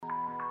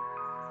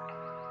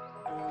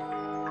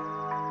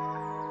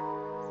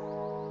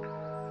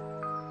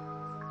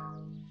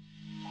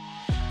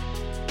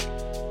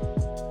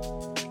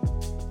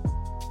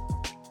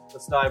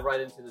dive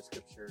right into the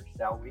scripture,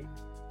 shall we?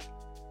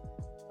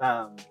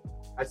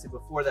 Actually,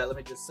 before that, let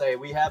me just say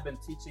we have been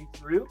teaching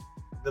through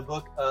the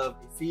book of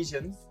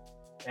Ephesians,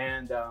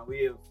 and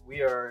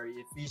we are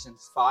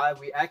Ephesians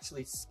 5. We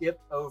actually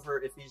skipped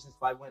over Ephesians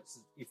 5, went to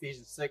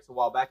Ephesians 6 a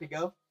while back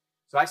ago.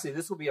 So actually,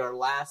 this will be our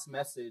last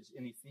message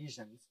in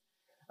Ephesians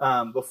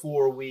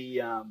before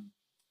we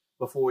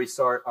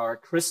start our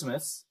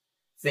Christmas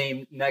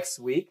theme next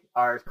week.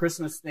 Our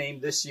Christmas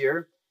theme this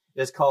year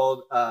is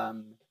called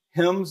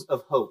Hymns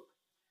of Hope.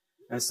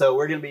 And so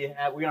we're going to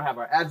have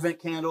our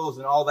Advent candles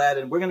and all that,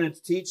 and we're going to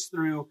teach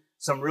through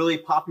some really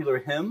popular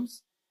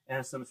hymns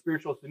and some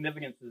spiritual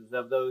significances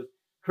of those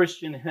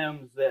Christian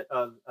hymns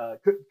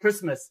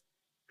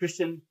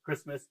Christian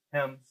Christmas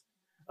hymns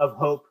of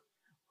hope.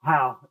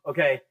 Wow.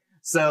 Okay.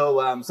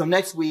 So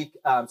next week,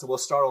 so we'll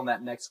start on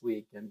that next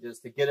week, and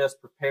just to get us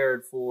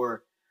prepared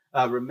for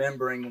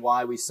remembering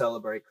why we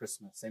celebrate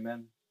Christmas.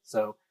 Amen.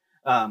 So,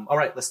 all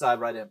right, let's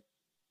dive right in.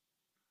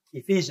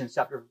 Ephesians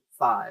chapter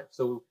 5.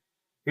 So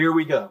here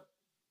we go.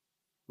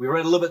 We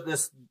read a little bit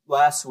this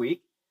last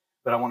week,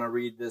 but I want to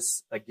read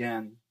this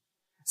again.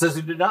 It says,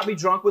 "Do not be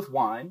drunk with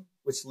wine,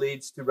 which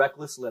leads to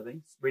reckless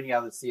living," reading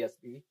out of the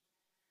CSB,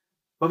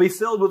 "but be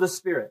filled with the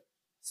Spirit,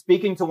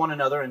 speaking to one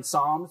another in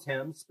psalms,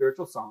 hymns,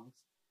 spiritual songs,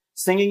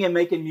 singing and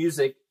making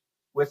music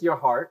with your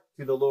heart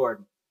to the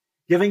Lord,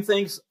 giving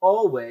thanks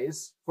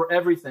always for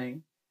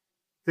everything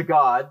to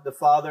God, the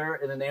Father,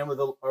 in the name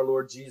of our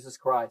Lord Jesus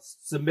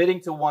Christ,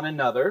 submitting to one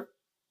another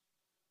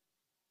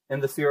in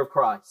the fear of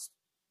Christ.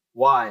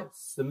 Wives,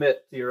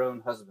 submit to your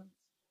own husbands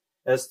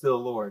as to the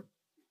Lord,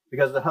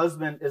 because the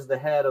husband is the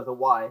head of the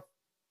wife,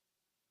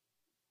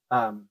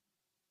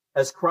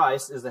 as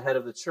Christ is the head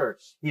of the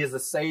church. He is the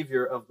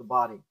Savior of the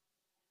body.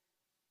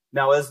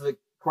 Now, as the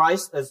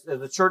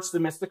church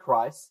submits to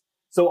Christ,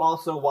 so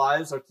also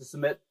wives are to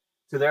submit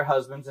to their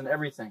husbands in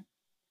everything.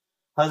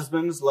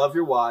 Husbands, love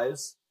your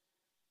wives,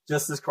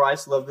 just as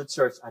Christ loved the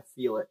church." I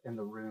feel it in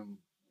the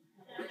room.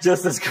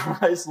 "Just as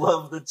Christ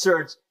loved the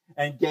church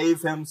and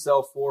gave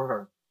himself for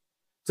her,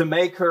 to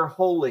make her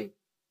holy,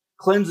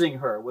 cleansing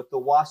her with the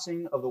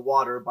washing of the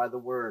water by the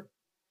word.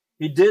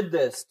 He did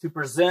this to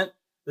present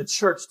the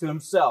church to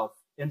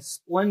himself in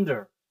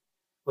splendor,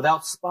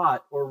 without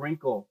spot or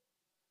wrinkle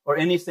or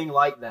anything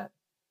like that,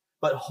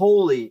 but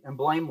holy and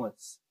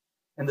blameless.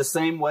 In the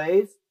same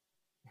way,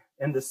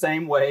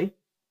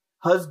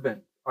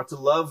 husbands are to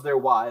love their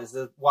wives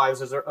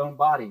as their own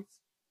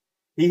bodies.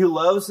 He who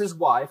loves his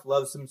wife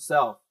loves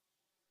himself.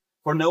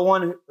 For no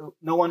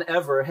one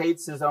ever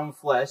hates his own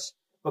flesh,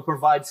 but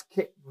provides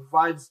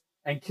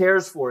and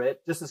cares for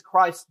it, just as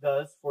Christ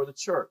does for the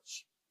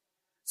church,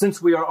 since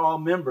we are all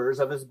members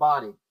of his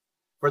body.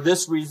 For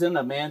this reason,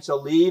 a man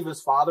shall leave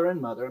his father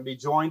and mother and be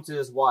joined to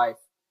his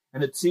wife,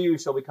 and the two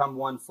shall become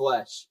one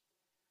flesh.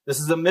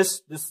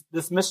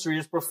 This mystery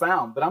is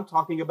profound, but I'm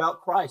talking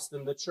about Christ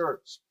and the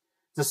church.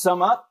 To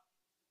sum up,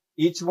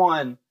 each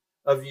one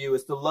of you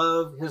is to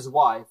love his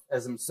wife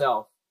as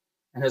himself,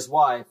 and his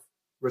wife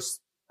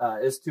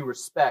is to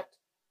respect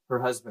her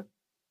husband.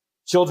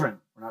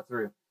 Children, we're not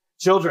through.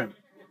 Children,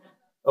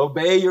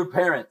 obey your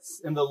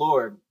parents in the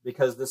Lord,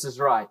 because this is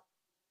right.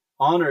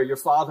 Honor your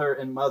father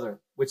and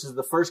mother, which is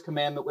the first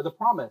commandment with a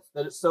promise,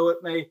 that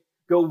it may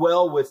go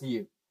well with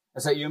you,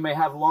 and so that you may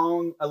have a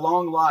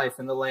long life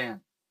in the land.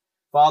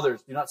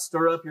 Fathers, do not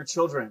stir up your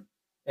children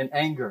in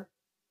anger.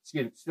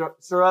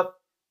 Stir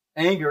up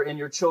anger in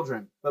your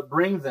children, but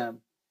bring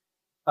them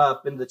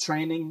up in the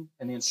training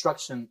and the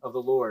instruction of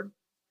the Lord.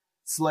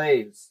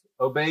 Slaves,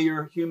 obey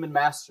your human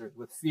masters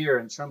with fear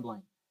and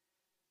trembling,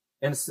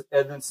 and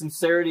in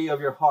sincerity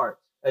of your heart,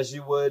 as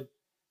you would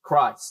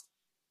Christ.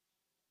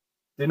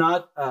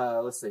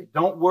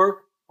 Don't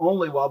work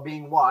only while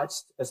being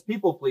watched as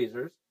people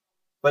pleasers,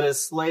 but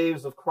as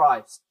slaves of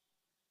Christ.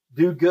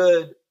 Do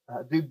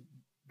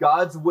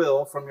God's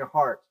will from your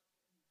heart.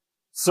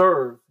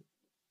 Serve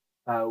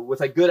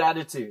with a good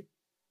attitude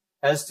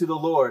as to the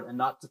Lord and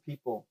not to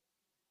people,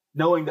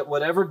 knowing that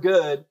whatever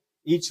good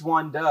each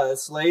one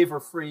does, slave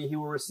or free, he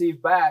will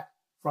receive back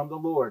from the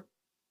Lord.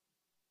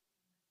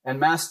 And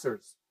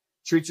masters,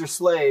 treat your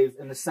slaves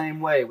in the same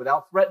way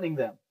without threatening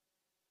them,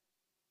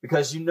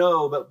 because you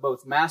know that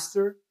both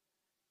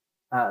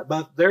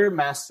their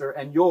master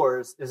and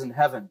yours is in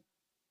heaven,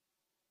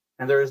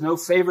 and there is no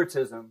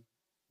favoritism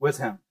with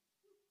him."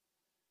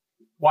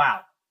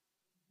 Wow.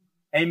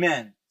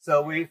 Amen.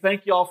 So we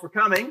thank y'all for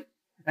coming,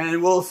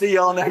 and we'll see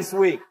y'all next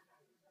week.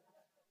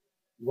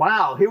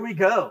 Wow, here we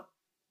go.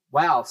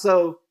 Wow.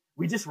 So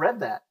we just read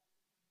that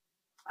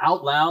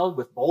out loud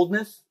with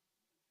boldness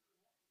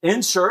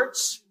in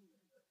church,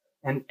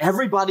 and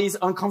everybody's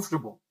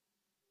uncomfortable.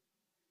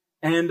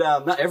 And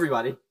not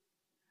everybody.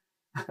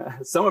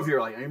 Some of you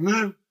are like,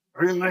 amen,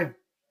 amen.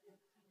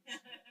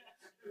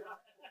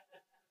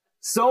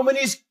 So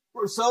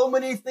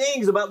many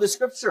things about the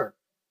scripture.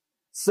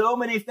 So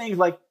many things.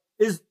 Like,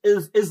 is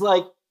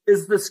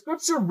the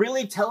scripture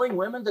really telling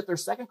women that they're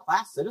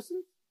second-class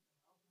citizens?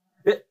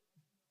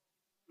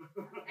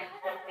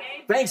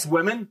 Thanks,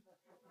 women.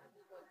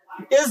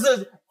 Is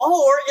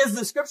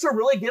the scripture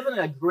really giving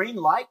a green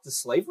light to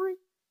slavery?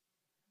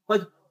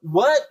 Like,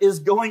 what is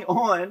going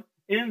on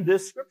in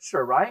this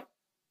scripture, right?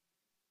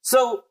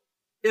 So,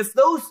 if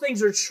those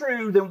things are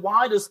true, then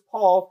why does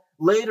Paul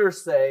later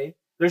say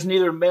there's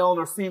neither male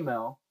nor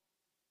female,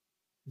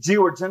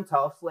 Jew or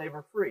Gentile, slave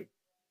or free?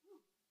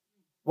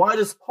 Why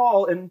does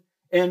Paul in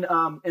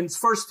 1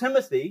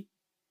 Timothy,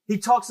 he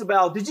talks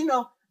about, did you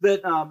know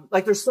that,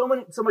 like there's so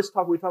much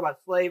talk, we talk about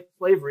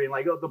slavery and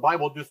like, oh, the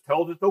Bible just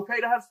tells it's okay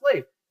to have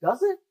slaves.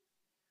 Does it?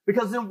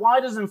 Because then why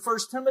does in 1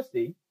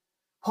 Timothy,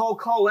 Paul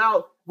call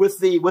out with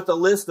the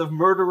list of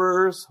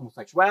murderers,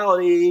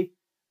 homosexuality,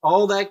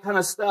 all that kind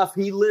of stuff?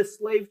 He lists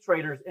slave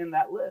traders in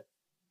that list.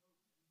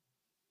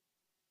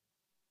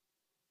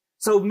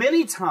 So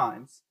many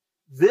times,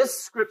 this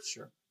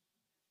scripture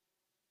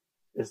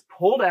is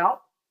pulled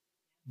out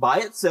by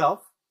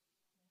itself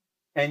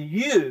and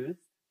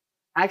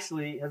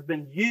has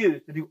been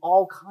used to do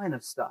all kind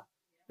of stuff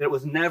that it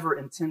was never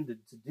intended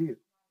to do.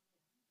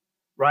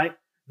 Right?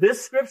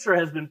 This scripture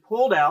has been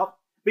pulled out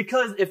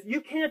because if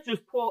you can't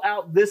just pull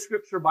out this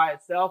scripture by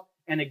itself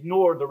and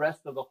ignore the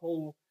rest of the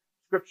whole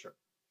scripture.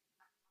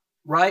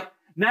 Right?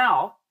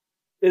 Now,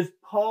 is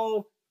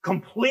Paul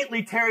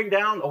completely tearing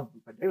down? Oh,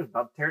 he was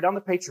about to tear down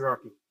the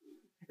patriarchy.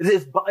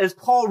 Is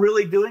Paul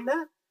really doing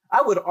that?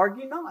 I would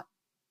argue not.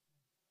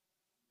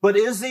 But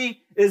is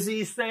he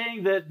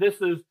saying that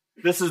this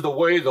is the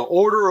way, the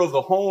order of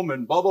the home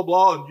and blah, blah,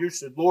 blah, and you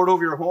should lord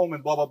over your home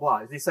and blah, blah, blah?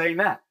 Is he saying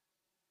that?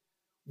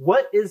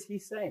 What is he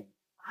saying?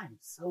 I'm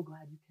so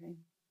glad you came.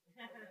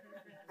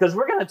 Because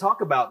we're going to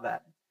talk about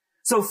that.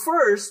 So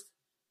first,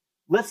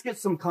 let's get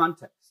some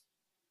context.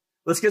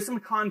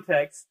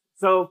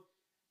 So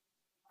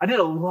I did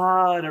a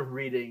lot of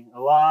reading, a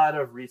lot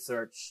of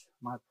research.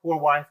 My poor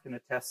wife can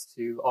attest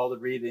to all the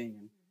reading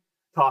and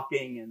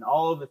talking and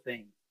all of the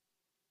things.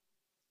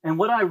 And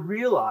what I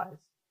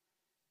realized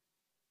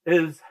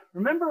is,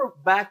 remember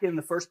back in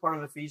the first part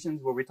of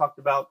Ephesians where we talked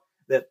about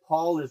that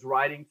Paul is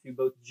writing to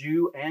both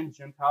Jew and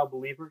Gentile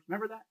believers?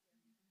 Remember that?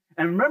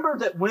 And remember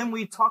that when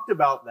we talked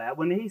about that,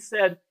 when he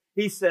said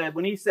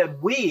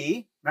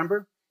we,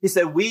 remember? He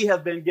said, we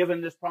have been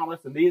given this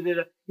promise and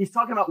he's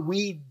talking about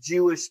we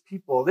Jewish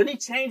people. Then he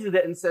changes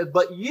it and said,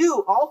 but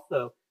you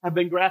also have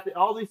been grafted,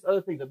 all these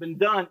other things have been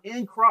done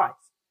in Christ.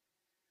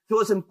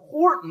 So it's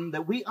important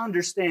that we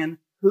understand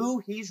who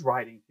he's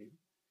writing to,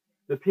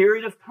 the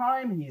period of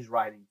time he's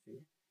writing to,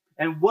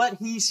 and what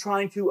he's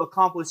trying to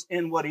accomplish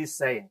in what he's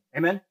saying.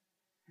 Amen?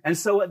 And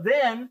so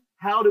then,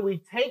 how do we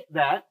take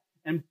that?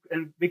 And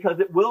because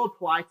it will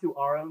apply to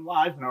our own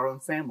lives and our own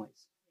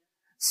families.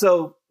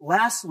 So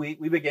last week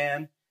we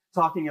began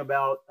talking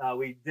about,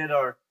 we did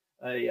our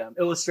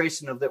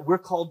illustration of that we're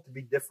called to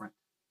be different.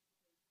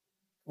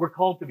 We're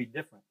called to be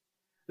different.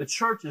 The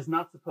church is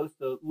not supposed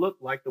to look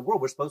like the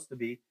world. We're supposed to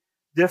be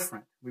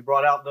different. We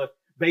brought out the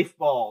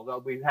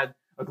baseball. We had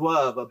a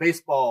glove, a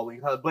baseball. We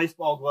had a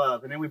baseball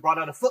glove. And then we brought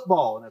out a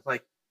football. And it's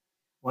like,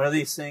 one of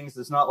these things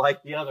is not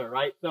like the other,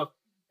 right? So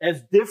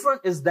as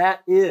different as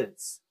that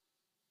is,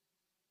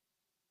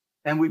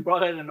 and we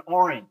brought out an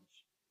orange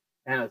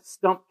and a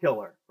stump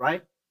killer,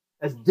 right?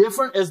 As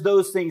different as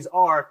those things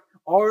are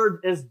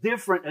as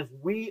different as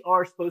we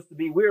are supposed to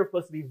be. We are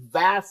supposed to be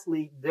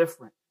vastly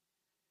different.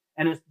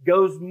 And it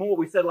goes more,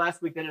 we said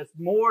last week that it's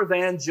more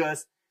than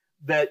just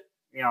that,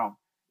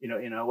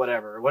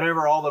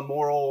 whatever all the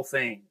moral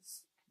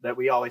things that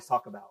we always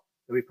talk about,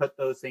 that we put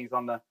those things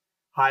on the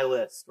high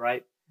list,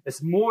 right?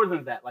 It's more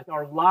than that. Like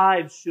our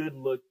lives should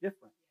look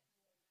different.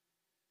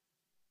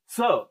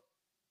 So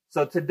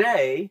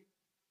today,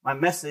 my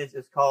message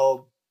is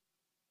called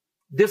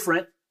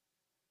Different,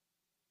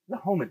 the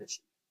Home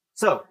Edition.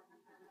 So,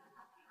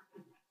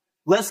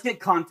 let's get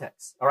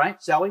context, all right?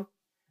 Shall we?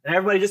 And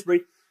everybody just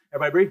breathe.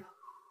 Everybody breathe.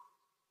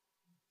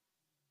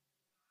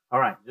 All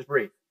right, just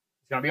breathe.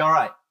 It's going to be all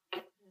right.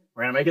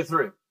 We're going to make it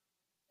through.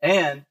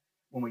 And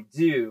when we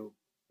do,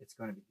 it's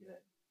going to be good.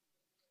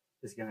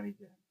 It's going to be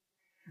good.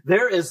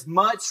 There is a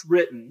lot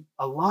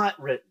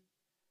written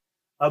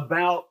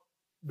about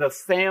the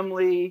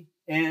family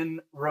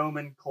in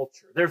Roman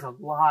culture. There's a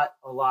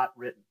lot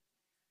written.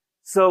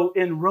 So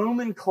in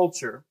Roman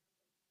culture,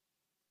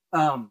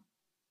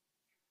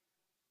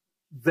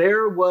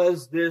 there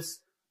was this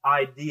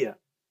idea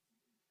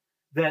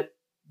that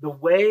the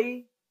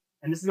way,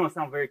 and this is going to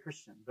sound very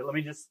Christian, but let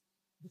me just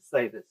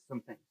say this,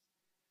 some things.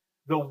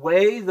 The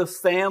way the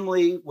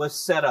family was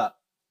set up,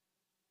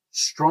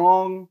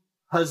 strong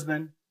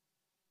husband,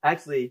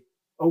 actually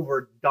a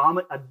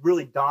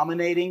really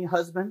dominating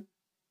husband,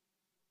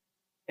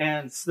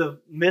 and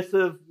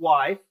submissive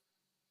wife,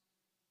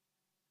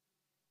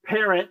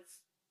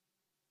 parents,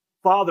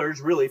 fathers,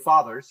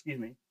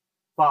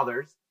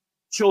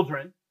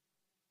 children,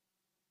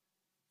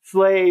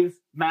 slaves,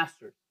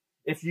 masters.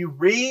 If you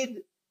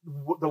read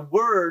the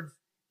words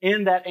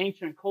in that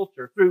ancient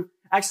culture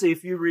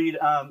if you read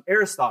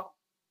Aristotle,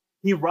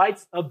 he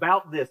writes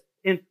about this.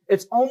 And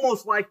it's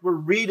almost like we're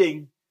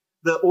reading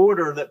the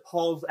order that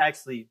Paul's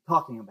actually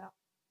talking about.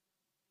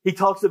 He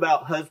talks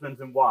about husbands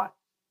and wives.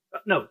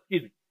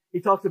 He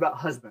talks about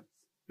husbands.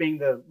 being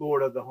the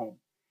Lord of the home.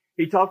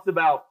 He talks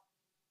about,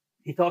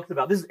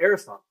 this is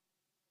Aristotle.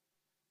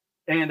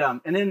 And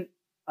then,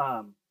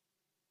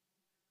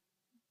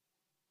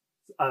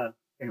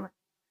 anyway,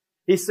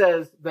 he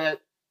says that,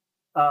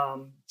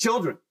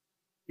 children,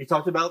 he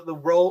talked about the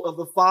role of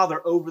the father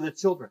over the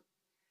children.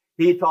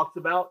 He talks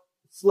about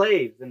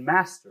slaves and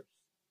masters.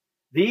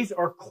 These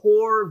are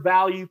core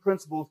value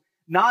principles,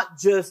 not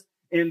just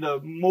in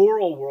the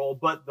moral world,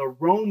 but the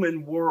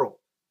Roman world.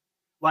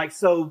 Like,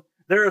 so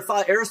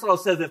Aristotle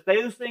says if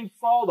those things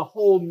fall, the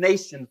whole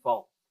nation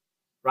falls,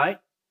 right?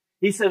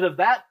 He said if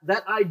that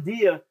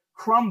idea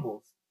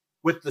crumbles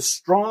with the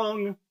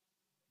strong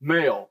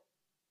male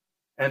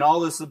and all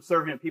the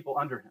subservient people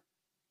under him,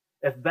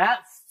 if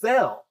that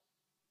fell,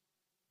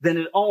 then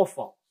it all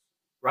falls,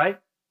 right?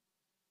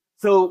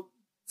 So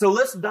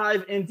let's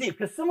dive in deep,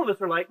 because some of us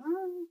are like,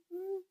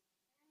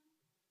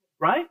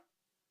 right?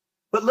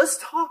 But let's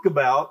talk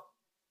about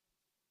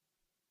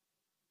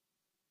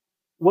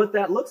what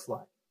that looks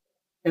like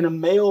in a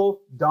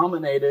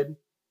male-dominated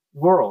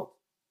world.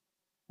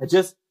 And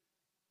just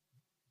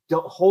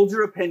don't hold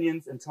your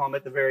opinions until I'm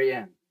at the very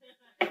end,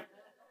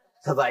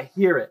 because I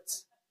hear it.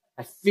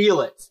 I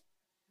feel it.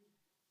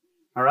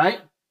 All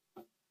right?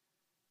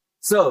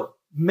 So,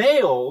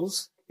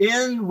 males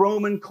in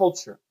Roman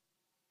culture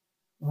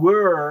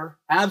were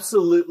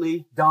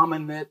absolutely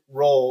dominant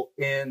role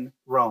in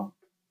Rome.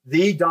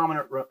 The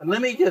dominant role. And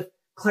let me just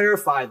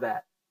clarify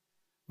that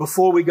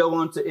before we go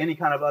on to any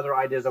kind of other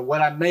ideas of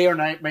what I may or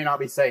may not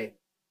be saying.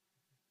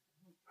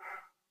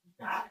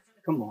 God,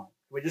 come on.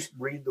 We just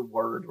read the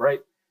word, right?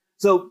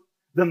 So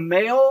the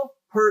male,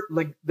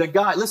 the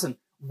guy, listen,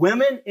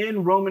 women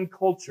in Roman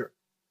culture,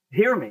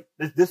 hear me.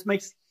 This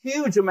makes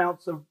huge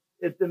amounts of,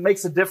 it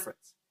makes a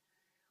difference.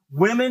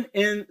 Women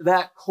in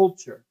that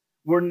culture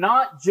were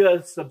not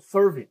just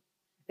subservient.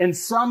 In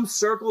some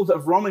circles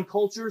of Roman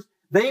cultures,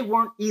 they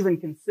weren't even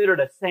considered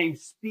a same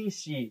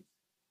species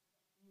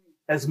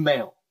as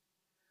male.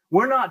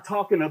 We're not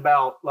talking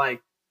about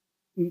like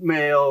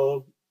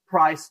male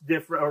price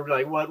different or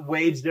like what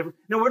wage different.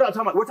 No, we're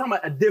talking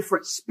about a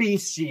different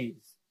species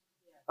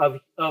of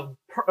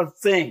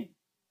thing.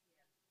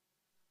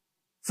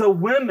 So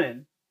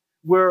women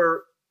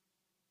were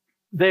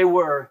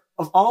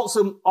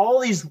all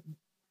these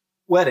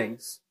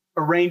weddings,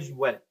 arranged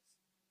weddings.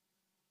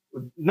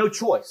 No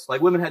choice.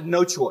 Like women had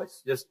no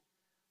choice. Just,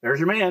 there's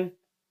your man.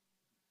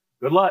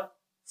 Good luck.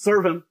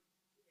 Serve him.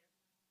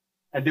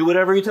 And do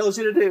whatever he tells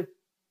you to do.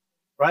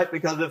 Right?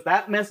 Because if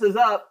that messes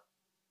up,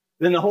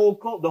 then the whole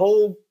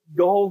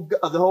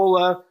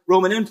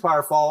Roman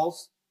Empire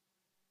falls.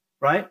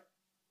 Right?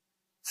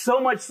 So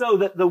much so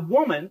that the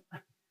woman,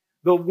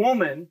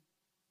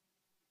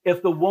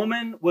 if the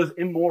woman was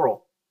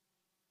immoral,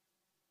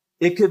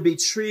 she could be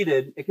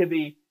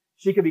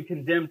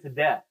condemned to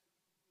death.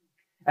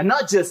 And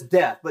not just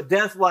death, but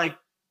death like,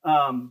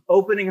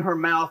 opening her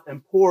mouth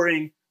and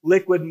pouring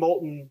liquid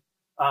molten,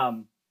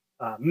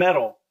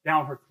 metal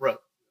down her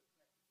throat.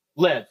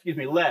 Lead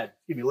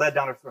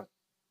down her throat.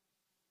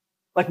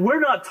 Like, we're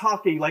not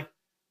talking like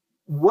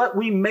what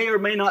we may or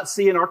may not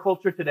see in our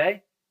culture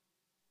today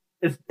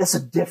it's a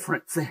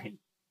different thing.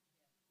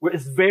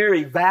 It's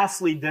very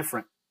vastly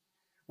different.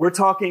 We're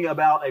talking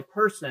about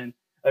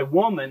a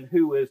woman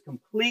who is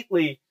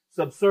completely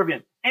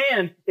subservient.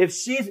 And if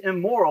she's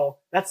immoral,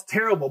 that's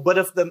terrible. But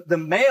if the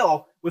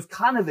male was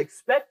kind of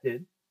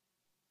expected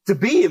to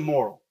be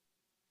immoral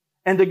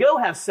and to go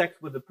have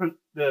sex with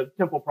the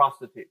temple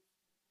prostitute,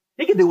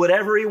 he could do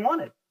whatever he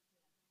wanted.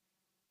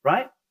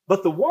 Right?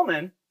 But the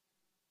woman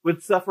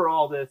would suffer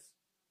all this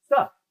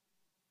stuff.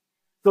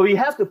 So you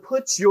have to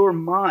put your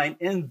mind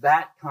in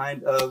that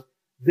kind of,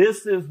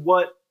 this is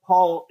what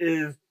Paul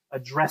is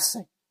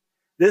addressing.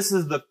 This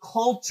is the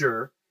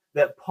culture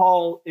that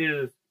Paul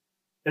is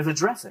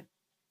addressing.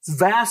 It's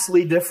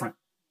vastly different.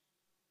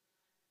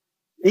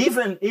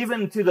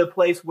 Even to the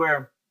place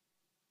where,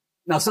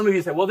 now some of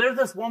you say, well, there's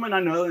this woman I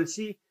know and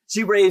she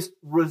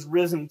was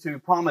risen to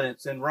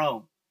prominence in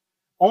Rome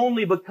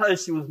only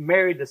because she was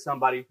married to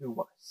somebody who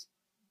was.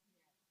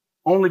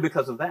 Only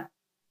because of that.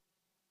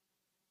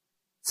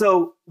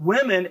 So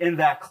women in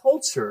that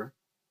culture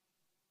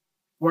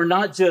were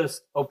not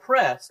just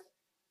oppressed,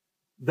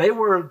 they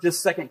were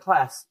just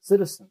second-class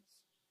citizens.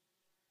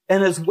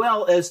 And as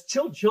well as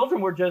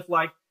children were just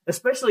like,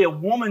 especially a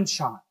woman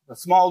child, a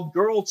small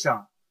girl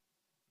child.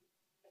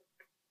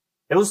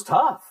 It was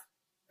tough.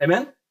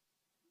 Amen?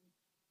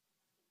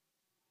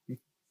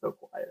 So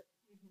quiet.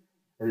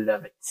 I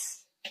love it.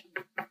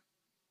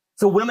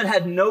 So women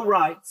had no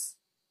rights,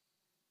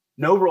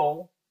 no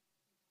role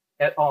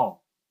at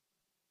all.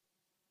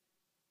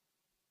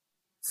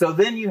 So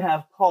then you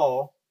have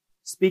Paul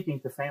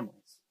speaking to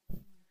families.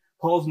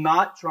 Paul's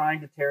not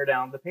trying to tear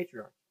down the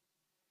patriarchy.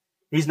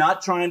 He's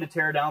not trying to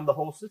tear down the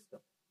whole system.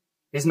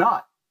 He's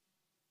not.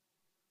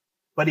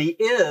 But he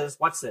is,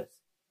 watch this,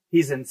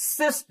 he's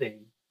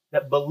insisting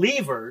that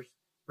believers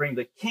bring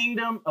the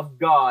kingdom of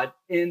God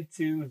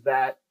into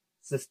that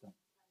system.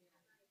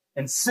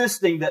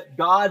 Insisting that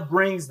God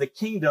brings the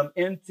kingdom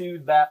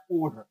into that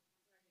order.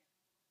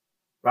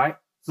 Right?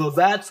 So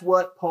that's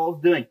what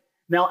Paul's doing.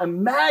 Now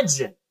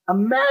imagine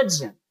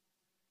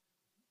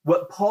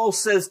what Paul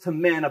says to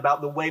men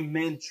about the way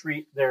men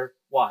treat their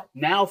wives.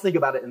 Now think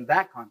about it in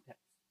that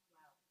context.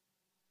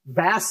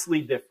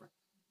 Vastly different.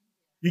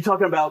 You're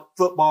talking about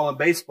football and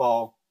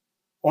baseball,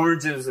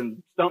 oranges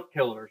and stump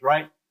killers,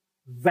 right?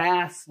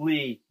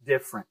 Vastly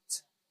different.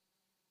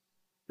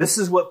 This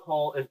is what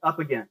Paul is up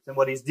against and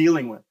what he's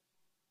dealing with.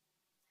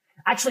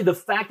 Actually, the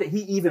fact that he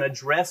even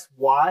addressed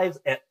wives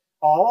at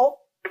all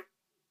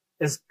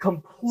is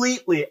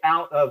completely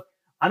out of,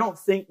 I don't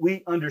think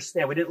we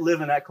understand. We didn't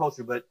live in that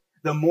culture, but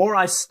the more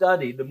I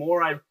studied,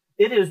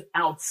 it is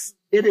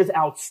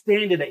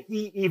outstanding that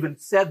he even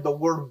said the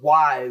word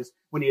wives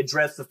when he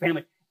addressed the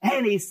family,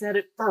 and he said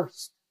it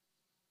first.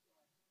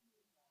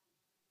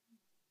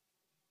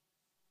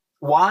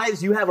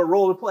 Wives, you have a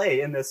role to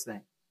play in this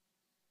thing.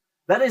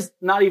 That is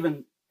not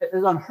even,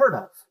 it's unheard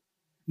of.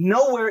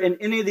 Nowhere in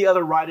any of the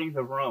other writings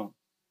of Rome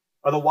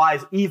are the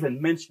wives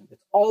even mentioned.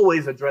 It's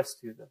always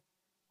addressed to the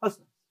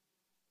husbands.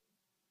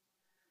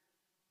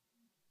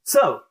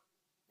 So,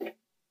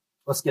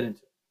 let's get into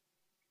it.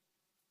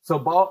 So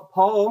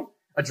Paul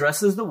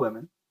addresses the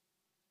women.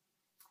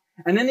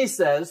 And then he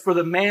says, for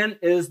the man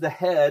is the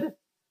head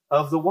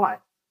of the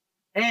wife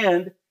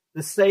and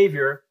the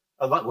savior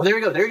of, well, there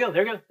you go,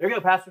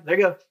 pastor. There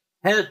you go.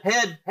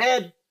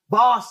 Head,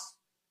 boss,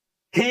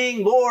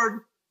 king,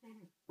 Lord,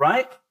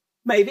 right?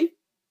 Maybe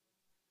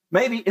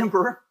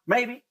emperor,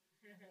 maybe.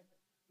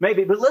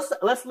 But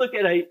let's look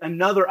at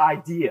another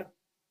idea.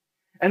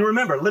 And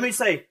remember, let me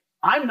say,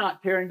 I'm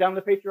not tearing down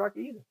the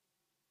patriarchy either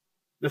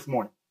this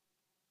morning.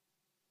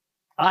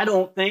 I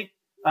don't think,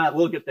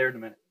 we'll get there in a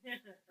minute.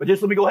 But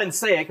just let me go ahead and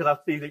say it, because I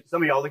see that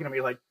some of y'all looking at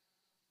me like,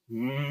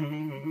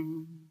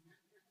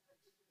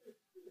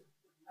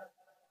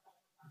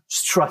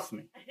 Just trust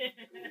me.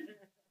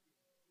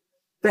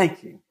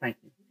 Thank you.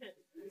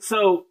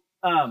 So,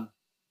 what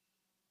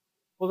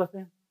was I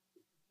saying?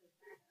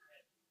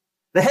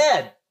 The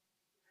head.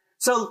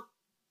 So,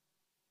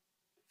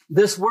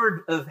 this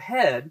word of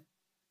head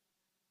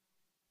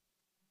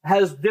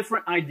has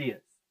different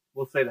ideas.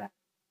 We'll say that.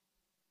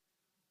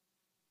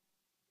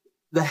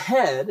 The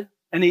head,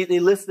 and he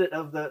listed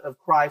of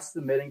Christ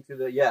submitting to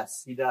the,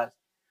 yes, he does.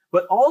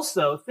 But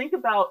also, think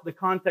about the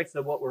context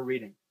of what we're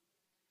reading.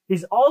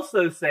 He's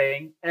also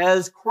saying,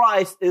 as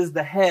Christ is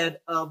the head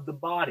of the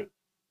body.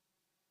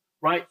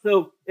 Right?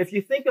 So, if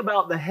you think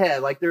about the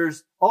head, like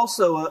there's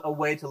also a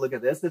way to look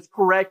at this that's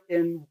correct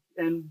in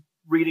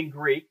reading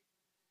Greek,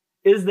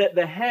 is that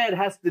the head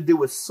has to do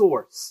with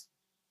source.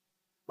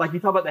 Like you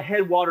talk about the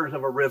headwaters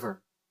of a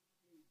river.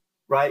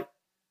 Right?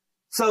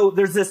 So,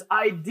 there's this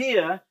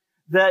idea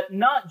that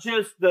not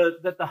just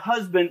that the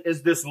husband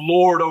is this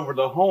lord over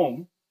the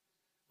home,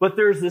 but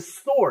there's this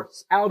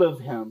source out of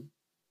him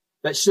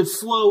that should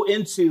flow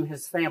into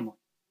his family.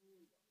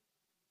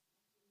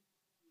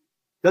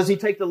 Does he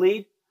take the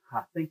lead?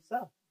 I think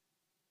so.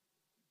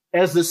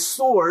 As the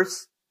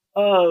source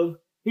of,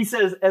 he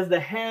says, as the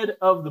head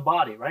of the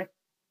body, right?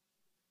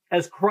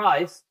 As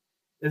Christ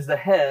is the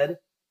head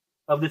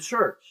of the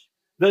church,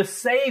 the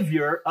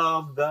savior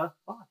of the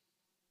body.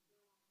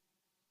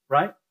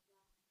 Right?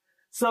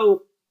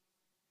 So,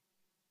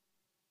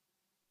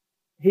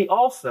 he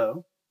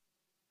also,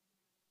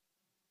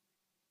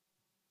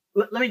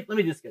 let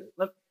me just get it.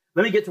 Let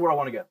me get to where I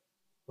want to go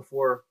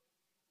before,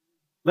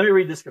 let me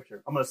read this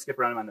scripture. I'm going to skip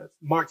around in my notes.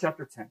 Mark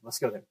chapter 10. Let's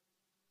go there.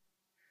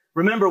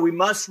 Remember, we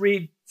must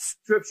read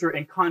scripture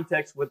in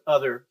context with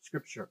other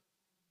scripture.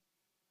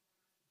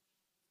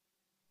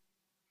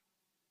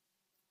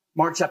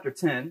 Mark chapter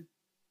 10.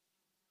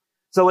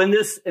 So in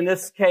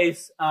this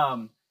case,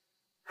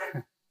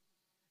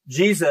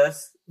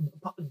 Jesus,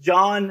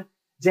 John,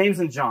 James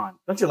and John.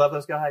 Don't you love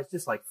those guys?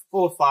 Just like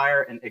full of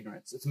fire and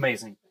ignorance. It's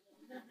amazing.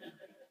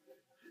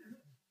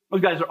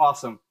 Those guys are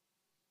awesome.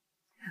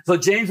 So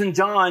James and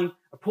John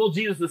pull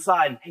Jesus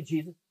aside and, hey,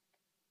 Jesus,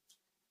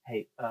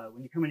 hey,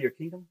 when you come into your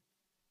kingdom,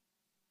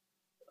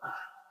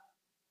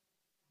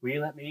 will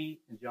you let me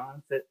and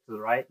John sit to the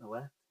right and the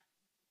left?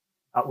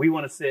 We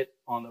want to sit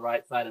on the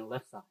right side and the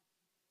left side.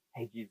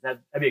 Hey, Jesus,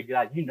 that'd be a good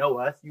idea. You know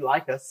us. You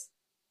like us.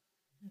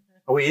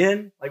 Are we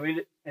in?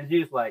 And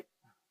Jesus like,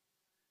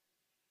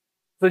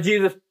 so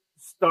Jesus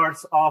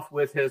starts off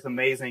with his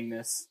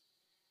amazingness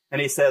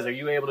and he says, are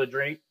you able to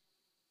drink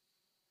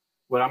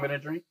what I'm going to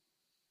drink?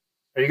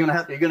 Are you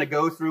going to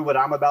go through what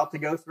I'm about to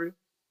go through?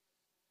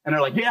 And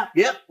they're like,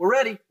 yep, we're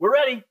ready.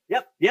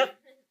 Yep.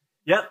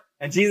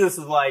 And Jesus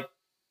is like,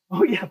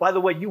 oh yeah, by the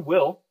way, you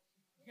will.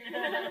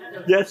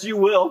 Yes, you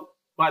will,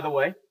 by the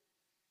way.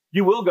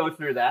 You will go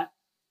through that.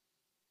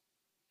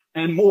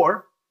 And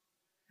more.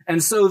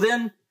 And so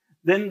then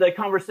the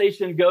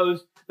conversation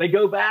goes, they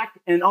go back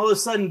and all of a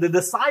sudden the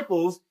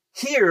disciples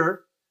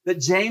hear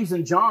that James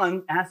and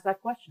John asked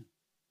that question.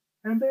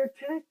 And they're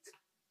ticked.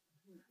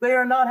 They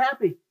are not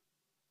happy.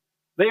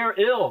 They are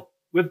ill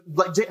with,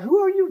 like, who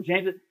are you,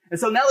 James? And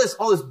so now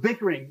all this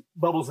bickering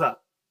bubbles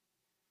up.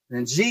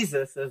 And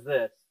Jesus says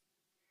this,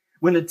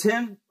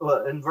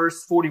 in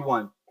verse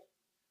 41,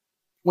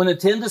 when the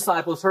 10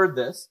 disciples heard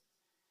this,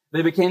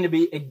 They became to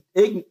be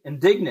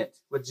indignant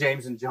with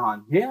James and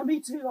John. Yeah, me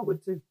too. I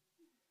would too.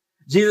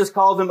 Jesus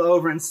called them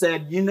over and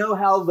said, you know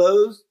how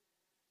those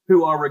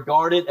who are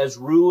regarded as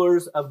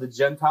rulers of the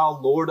Gentile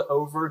lord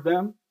over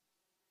them,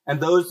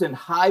 and those in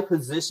high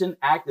position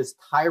act as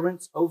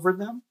tyrants over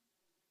them?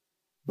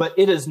 But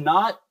it is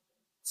not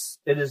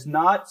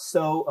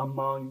so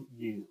among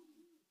you.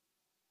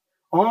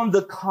 On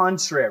the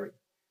contrary,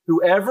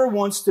 whoever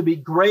wants to be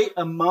great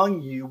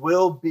among you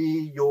will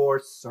be your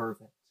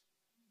servant.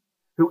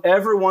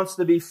 Whoever wants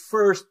to be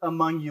first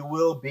among you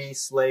will be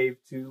slave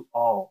to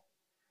all.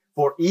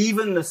 For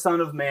even the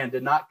Son of Man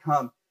did not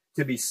come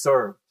to be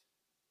served,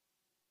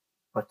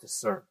 but to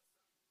serve,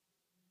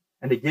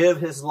 and to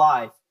give his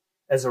life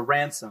as a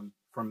ransom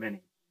for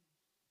many.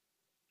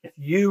 If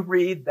you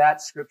read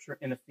that scripture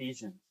in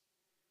Ephesians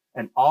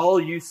and all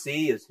you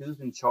see is who's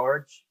in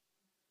charge,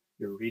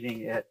 you're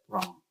reading it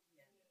wrong.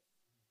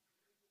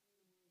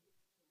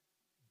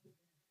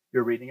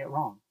 You're reading it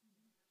wrong.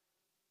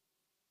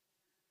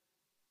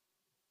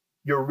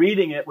 You're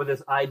reading it with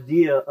this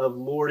idea of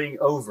lording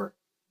over.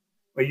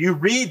 When you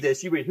read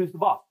this, you read, who's the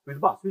boss? Who's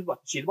the boss? Who's the boss?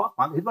 She's the boss.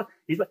 Who's the boss?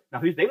 He's the boss. Now,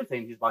 who's David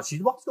saying he's the boss? She's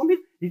the boss. It's going to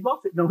be, he's the boss.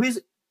 No,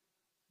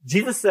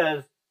 Jesus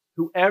says,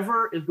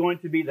 whoever is going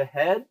to be the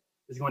head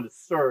is going to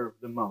serve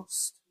the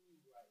most.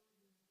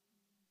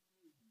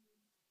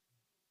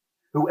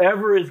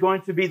 Whoever is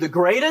going to be the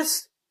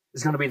greatest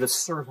is going to be the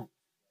servant.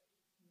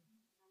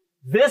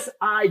 This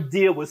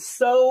idea was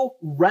so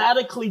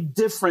radically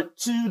different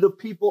to the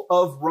people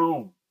of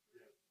Rome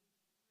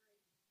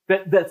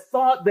that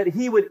thought that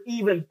he would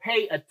even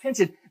pay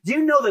attention. Do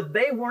you know that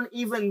they weren't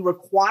even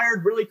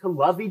required really to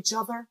love each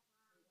other?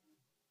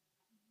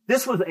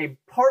 This was a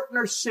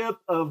partnership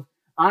of,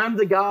 I'm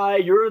the guy,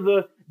 you're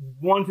the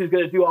one who's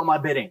going to do all my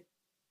bidding.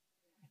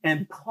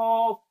 And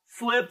Paul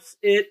flips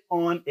it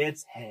on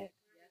its head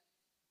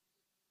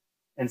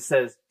and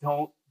says,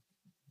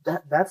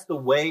 that's the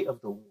way of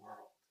the world.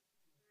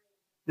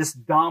 This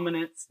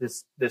dominance,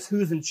 this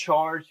who's in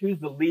charge, who's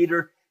the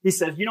leader. He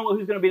says, you know what,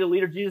 who's going to be the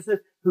leader? Jesus says,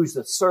 who's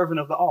the servant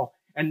of the all.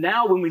 And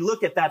now when we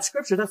look at that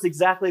scripture, that's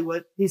exactly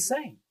what he's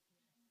saying.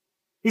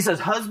 He says,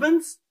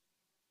 husbands,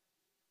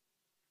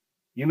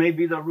 you may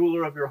be the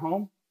ruler of your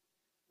home,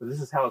 but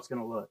this is how it's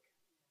going to look.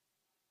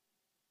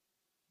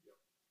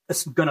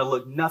 It's going to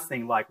look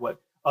nothing like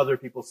what other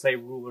people say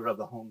ruler of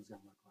the home is going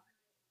to look like.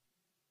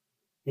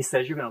 He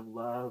says, you're going to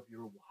love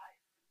your wife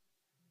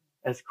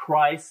as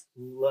Christ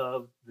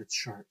loved the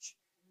church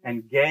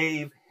and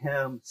gave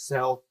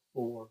himself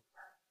for her.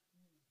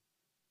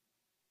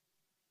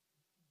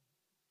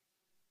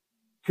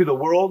 To the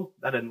world,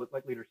 that didn't look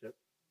like leadership.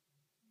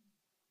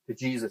 To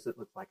Jesus, it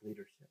looks like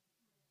leadership.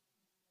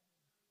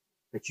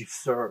 That you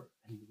serve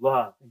and you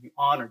love and you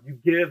honor. You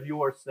give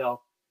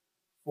yourself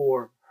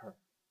for her.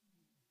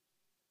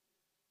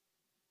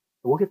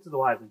 But we'll get to the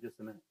wives in just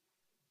a minute.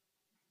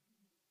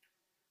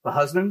 The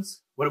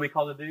husbands, what are we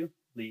called to do?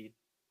 Lead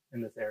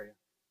in this area.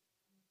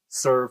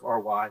 Serve our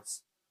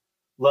wives.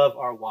 Love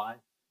our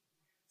wives.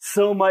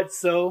 So much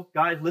so,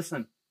 guys,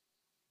 listen.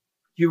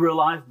 You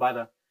realize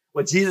by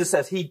what Jesus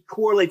says, he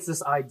correlates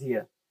this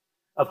idea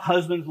of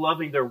husbands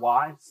loving their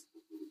wives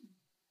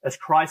as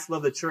Christ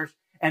loved the church.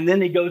 And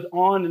then he goes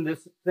on in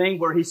this thing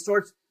where he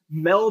starts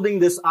melding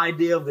this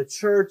idea of the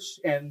church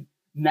and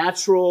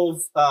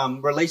natural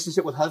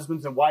relationship with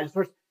husbands and wives.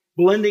 First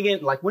blending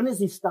it, like when does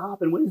he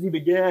stop and when does he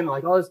begin?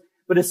 Like all this,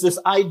 but it's this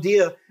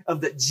idea of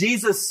that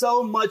Jesus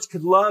so much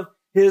could love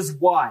his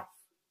wife.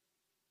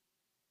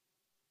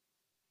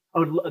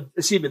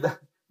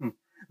 The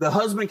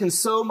husband can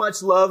so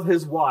much love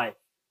his wife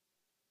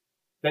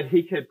that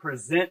he could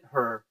present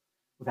her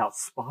without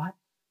spot,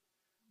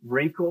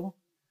 wrinkle,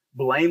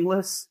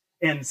 blameless,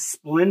 and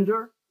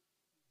splendor.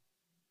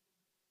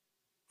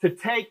 To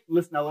take,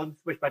 listen, now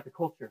let's switch back to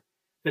culture.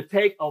 To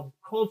take a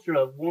culture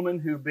of woman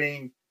who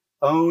being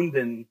owned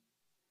and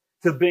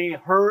to bring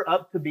her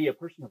up to be a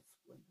person of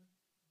splendor.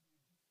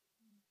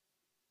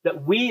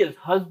 That we as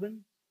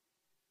husbands,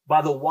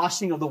 by the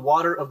washing of the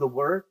water of the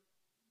word,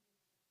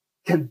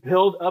 can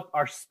build up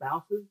our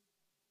spouses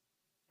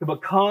to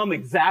become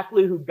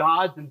exactly who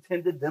God's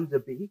intended them to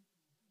be.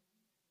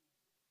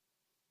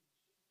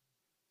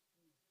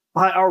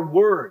 By our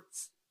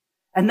words.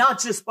 And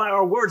not just by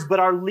our words, but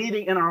our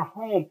leading in our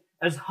home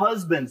as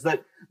husbands.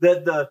 That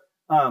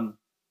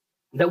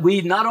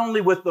we not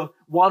only with the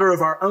water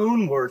of our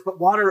own words, but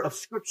water of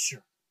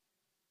Scripture.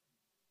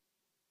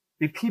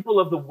 Be people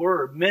of the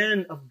Word,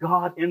 men of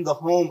God in the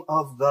home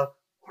of the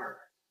Word.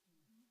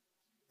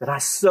 That I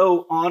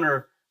so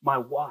honor my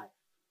wife.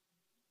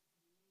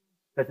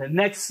 That the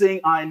next thing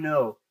I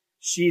know,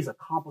 she's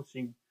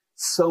accomplishing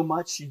so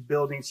much. She's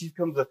building. She's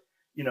become the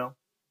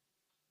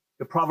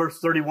Proverbs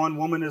 31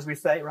 woman, as we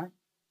say, right?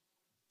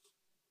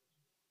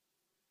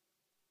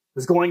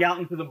 Is going out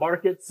into the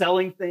market,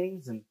 selling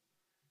things and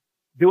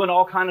doing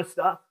all kind of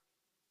stuff.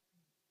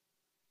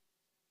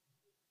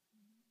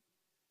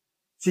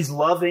 She's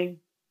loving,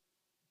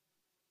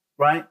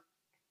 right?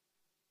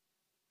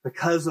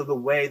 Because of the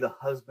way the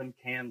husband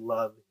can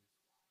love.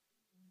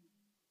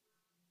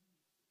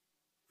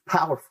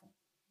 powerful.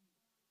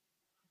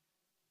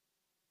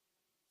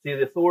 See,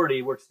 the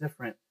authority works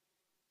different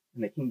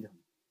in the kingdom.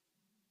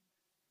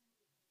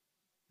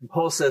 And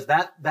Paul says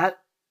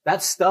that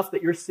stuff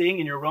that you're seeing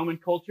in your Roman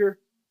culture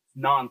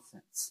is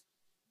nonsense.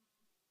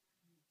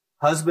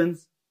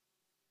 Husbands,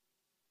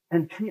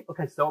 and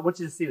so I want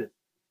you to see this.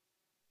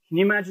 Can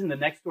you imagine the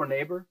next door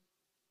neighbor?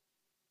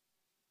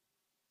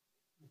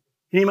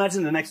 Can you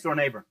imagine the next door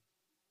neighbor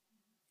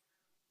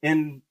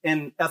in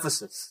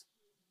Ephesus?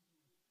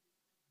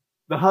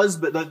 The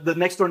husband, the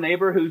next door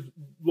neighbor who's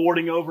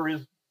lording over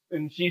his,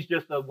 and she's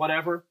just a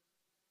whatever.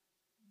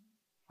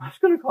 That's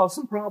going to cause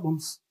some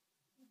problems.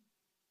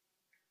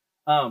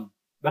 The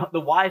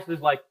wife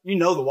is like,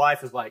 the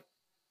wife is like,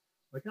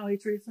 look how he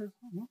treats his,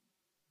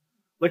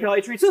 look how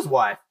he treats his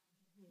wife.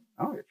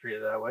 I don't get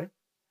treated that way.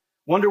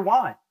 Wonder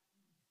why?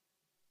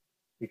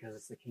 Because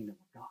it's the kingdom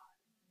of God.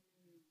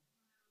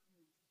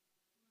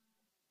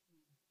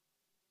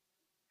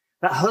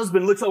 That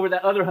husband looks over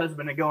that other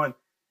husband and going,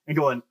 I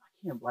can't,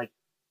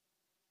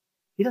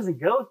 he doesn't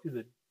go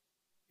to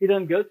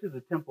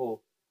the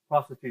temple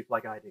prostitutes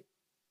like I do.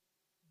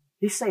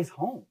 He stays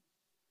home.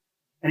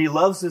 And he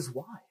loves his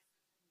wife.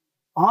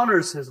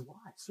 Honors his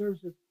wife.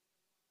 Serves his.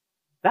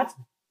 That's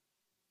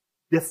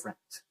different.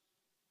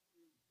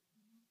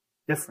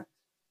 Different.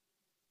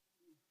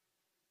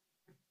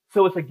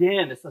 So it's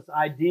this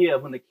idea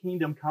of when the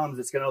kingdom comes,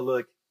 it's going to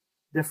look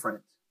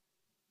different.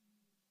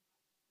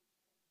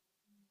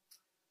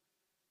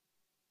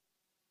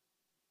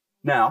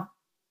 Now,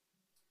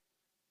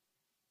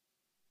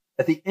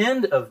 at the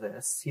end of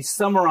this, he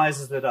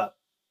summarizes it up.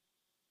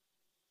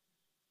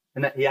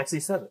 And that he actually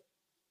said it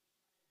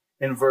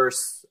in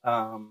verse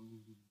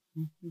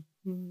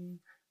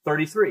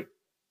 33.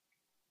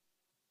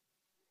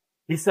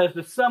 He says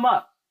to sum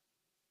up.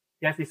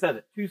 He actually said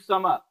it, to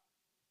sum up.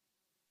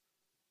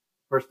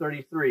 Verse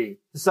 33.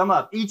 To sum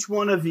up, each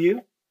one of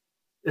you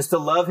is to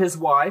love his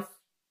wife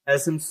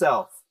as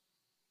himself.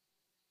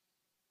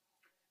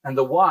 And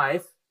the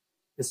wife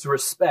is to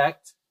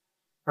respect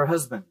her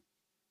husband.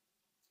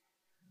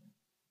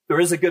 There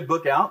is a good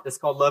book out. It's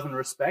called Love and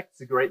Respect.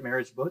 It's a great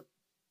marriage book.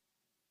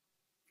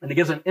 And it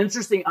gives an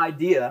interesting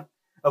idea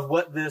of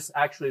what this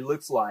actually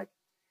looks like.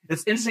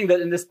 It's interesting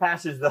that in this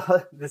passage,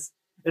 the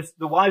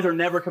wives are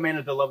never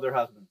commanded to love their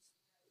husbands.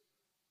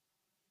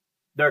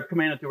 They're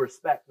commanded to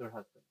respect their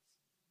husbands.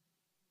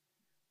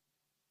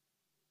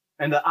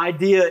 And the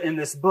idea in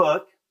this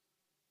book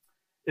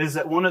is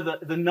that one of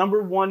the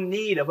number one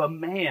need of a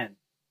man,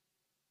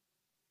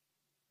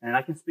 and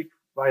I can speak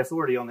by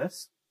authority on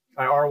this,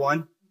 by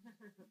R1,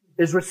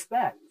 is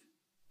respect.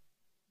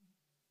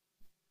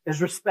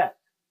 Is respect.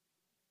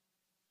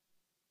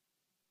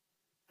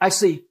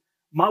 Actually,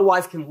 my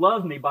wife can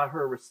love me by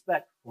her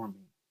respect for me.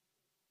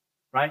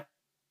 Right?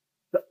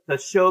 To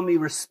show me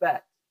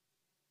respect.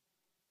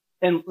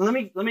 And let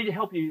me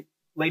help you,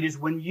 ladies,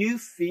 when you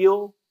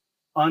feel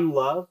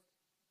unloved,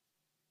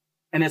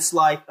 and it's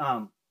like,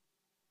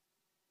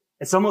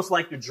 it's almost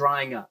like you're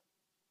drying up.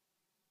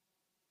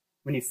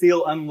 When you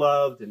feel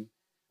unloved and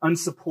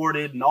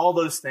unsupported and all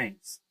those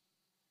things,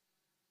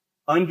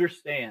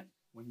 understand,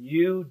 when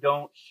you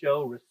don't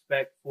show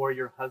respect for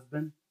your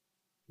husband,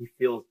 he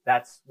feels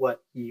that's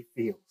what he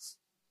feels.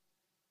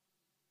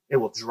 It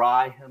will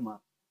dry him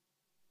up.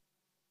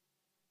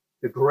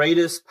 The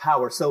greatest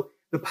power. So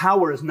the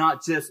power is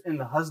not just in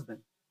the husband.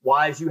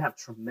 Wives, you have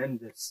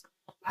tremendous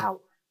power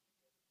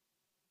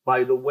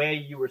by the way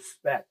you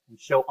respect and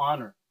show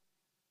honor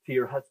to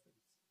your husbands.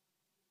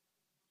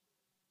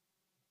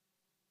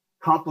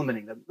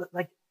 Complimenting them.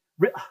 Like,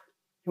 can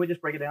we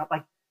just break it down?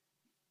 Like,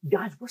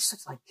 guys, we're such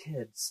like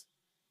kids.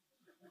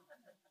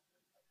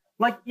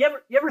 Like, you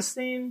ever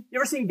seen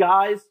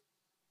guys?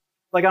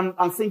 Like,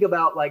 I'm thinking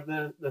about like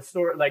the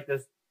story, like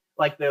this,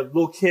 like the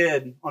little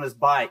kid on his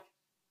bike,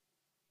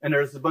 and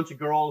there's a bunch of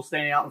girls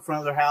standing out in front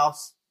of their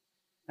house,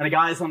 and the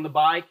guy's on the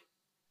bike.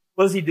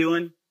 What is he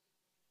doing?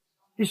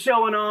 He's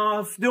showing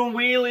off, doing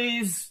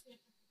wheelies.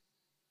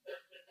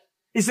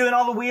 He's doing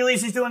all the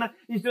wheelies. He's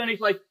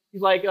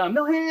like,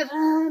 no hands,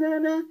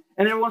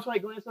 and every once in a while,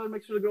 glance over,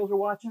 make sure the girls are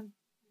watching.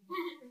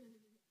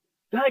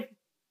 Like,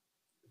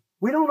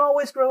 we don't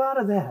always grow out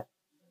of that.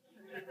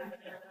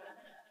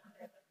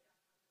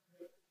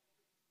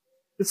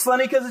 It's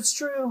funny because it's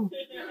true.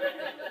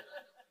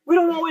 We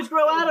don't always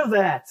grow out of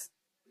that.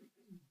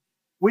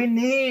 We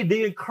need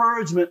the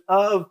encouragement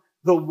of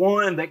the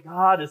one that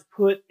God has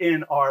put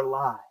in our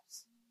lives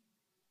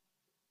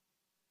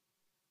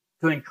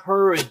to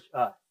encourage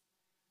us,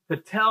 to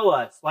tell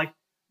us, like,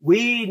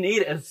 we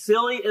need it. As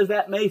silly as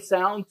that may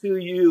sound to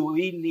you,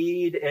 we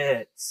need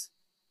it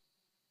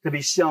to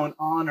be shown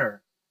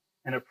honor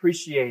and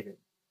appreciated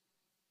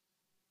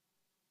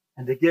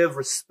and to give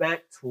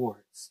respect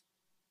towards.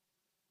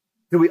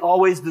 Do we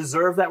always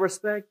deserve that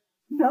respect?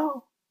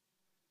 No.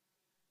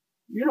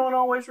 You don't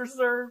always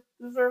deserve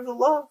the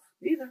love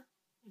either.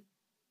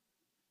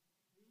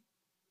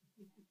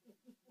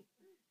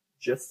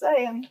 Just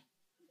saying.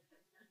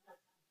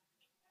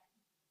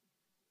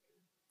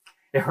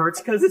 It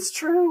hurts because it's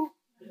true.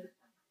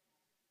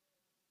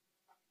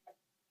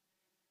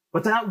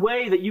 But that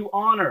way that you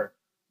honor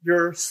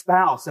your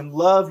spouse and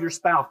love your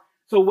spouse.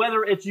 So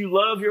whether it's you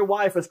love your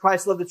wife as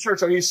Christ loved the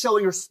church, or you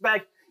showing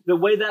respect, the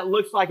way that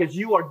looks like is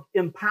you are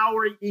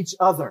empowering each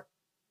other.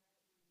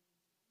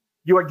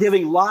 You are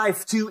giving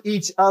life to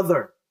each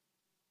other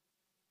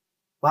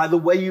by the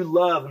way you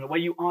love and the way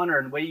you honor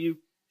and the way you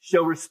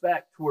show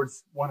respect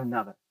towards one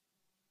another.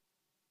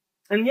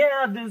 And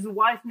yeah, does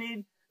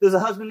a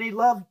husband need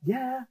love?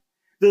 Yeah.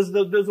 Does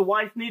a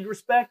wife need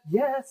respect?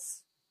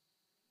 Yes.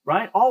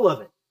 Right? All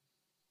of it.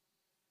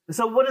 And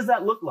so what does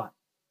that look like?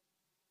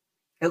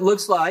 It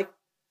looks like,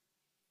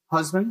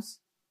 husbands,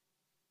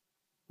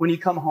 when you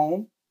come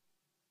home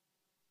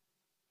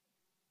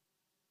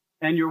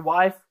and your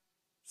wife,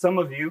 some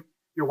of you,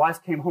 your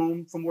wife came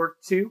home from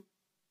work too,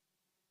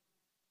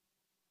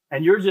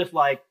 and you're just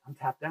like, I'm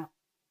tapped out.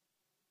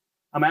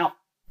 I'm out.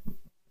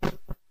 I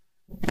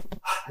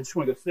just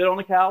want to go sit on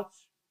the couch,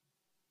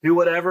 do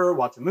whatever,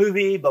 watch a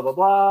movie, blah, blah,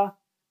 blah.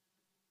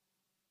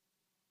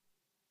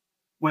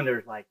 When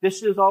there's like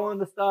dishes all in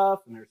the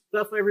stuff and there's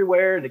stuff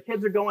everywhere and the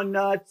kids are going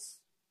nuts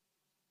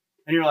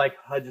and you're like,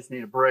 I just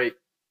need a break.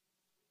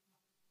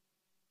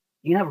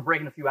 You can have a break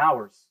in a few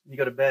hours and you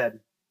go to bed.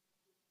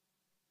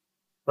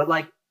 But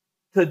like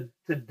to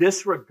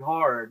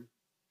disregard,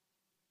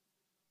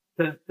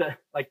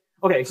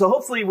 okay, so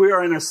hopefully we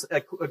are in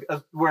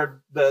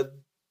where the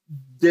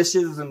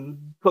dishes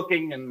and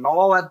cooking and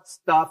all that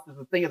stuff is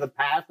a thing of the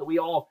past, that we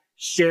all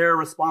share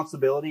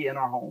responsibility in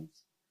our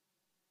homes.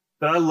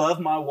 But I love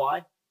my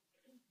wife.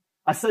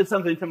 I said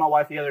something to my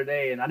wife the other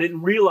day, and I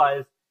didn't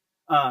realize,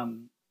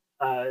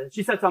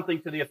 she said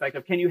something to the effect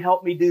of, can you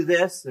help me do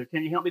this? Or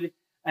can you help me do,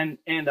 and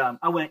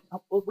I went,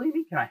 well, what do you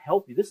mean, can I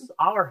help you? This is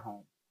our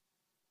home.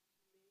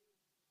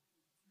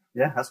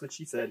 Yeah, that's what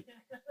she said.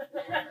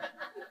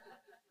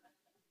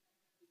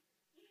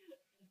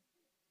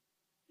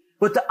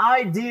 But the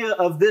idea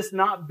of this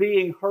not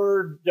being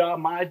her job,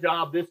 my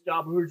job, this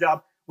job, her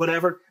job,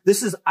 whatever,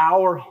 this is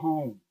our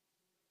home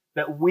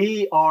that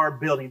we are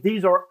building.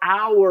 These are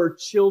our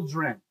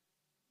children.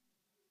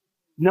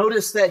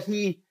 Notice that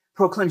he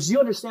proclaims. Do you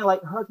understand,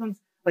 like husbands,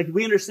 like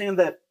we understand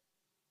that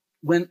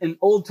when in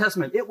Old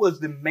Testament, it was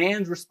the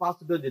man's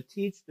responsibility to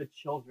teach the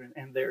children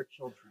and their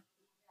children.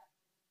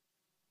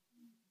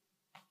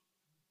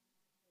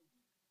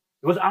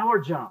 It was our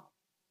job.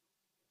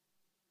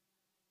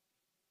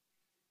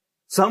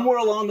 Somewhere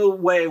along the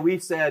way, we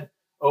said,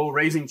 oh,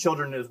 raising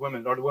children is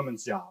the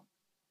women's job.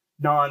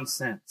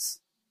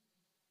 Nonsense.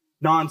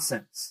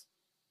 Nonsense.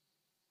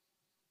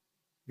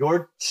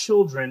 Your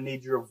children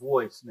need your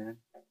voice, man.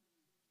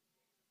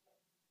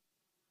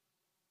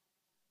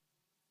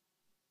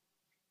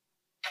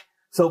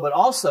 So, but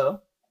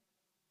also,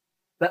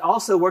 that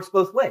also works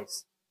both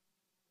ways.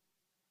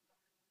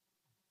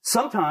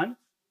 Sometimes,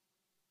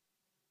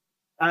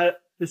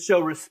 to show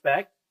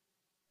respect,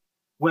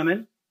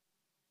 women,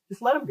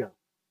 just let them go.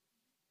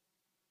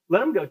 Let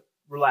them go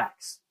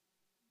relax.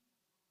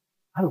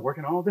 I've been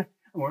working all day.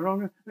 I'm working all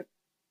day.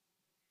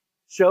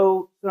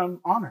 Show some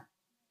honor.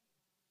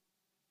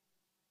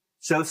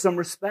 Show some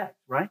respect,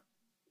 right?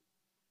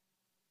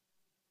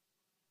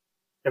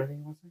 Everything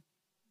you want to say?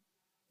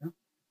 No?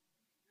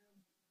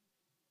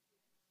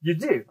 You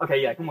do?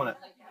 Okay, yeah, come on up.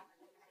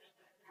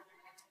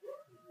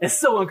 It's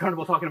so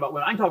uncomfortable talking about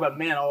women. I can talk about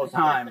men all the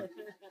time.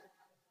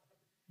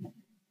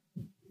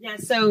 Yeah,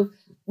 so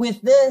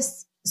with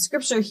this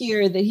scripture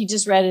here that he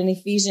just read in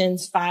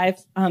Ephesians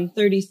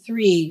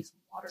 5:33,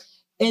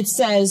 it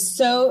says,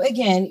 so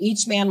again,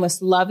 each man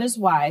must love his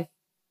wife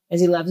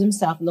as he loves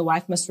himself, and the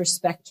wife must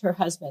respect her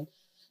husband.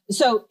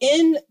 So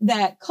in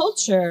that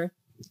culture,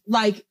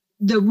 like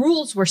the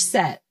rules were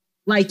set.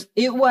 Like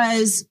it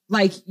was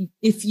like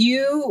if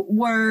you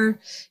were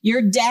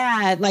your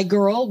dad, like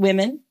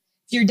women,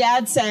 if your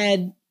dad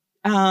said,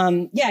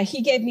 yeah,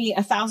 he gave me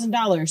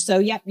 $1,000. So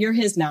yep, you're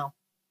his now.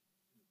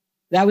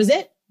 That was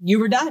it. You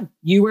were done.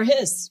 You were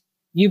his.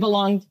 You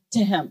belonged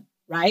to him,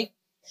 right?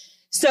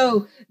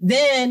 So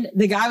then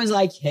the guy was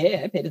like,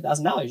 hey, I paid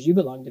 $1,000. You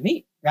belong to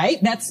me, right?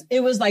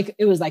 It was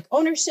like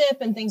ownership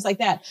and things like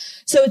that.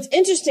 So it's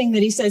interesting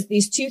that he says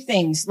these two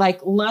things, like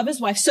love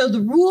his wife. So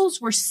the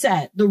rules were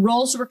set. The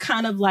roles were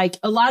kind of like,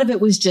 a lot of it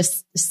was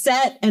just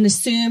set and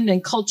assumed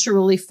and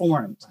culturally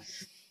formed.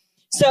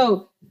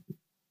 So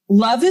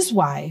love his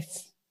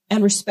wife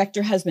and respect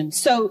her husband.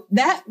 So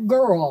that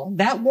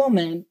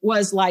woman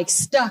was like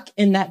stuck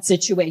in that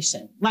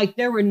situation. Like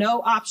there were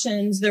no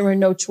options. There were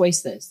no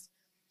choices.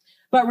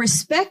 But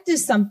respect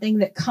is something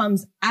that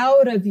comes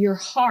out of your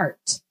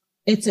heart.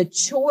 It's a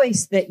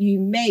choice that you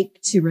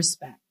make to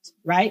respect,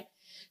 right?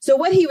 So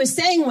what he was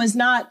saying was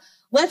not,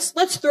 let's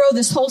throw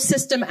this whole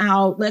system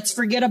out. Let's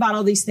forget about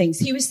all these things.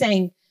 He was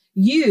saying,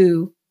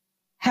 you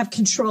have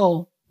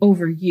control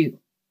over you.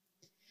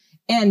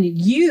 And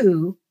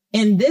you,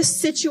 in this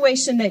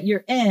situation that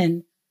you're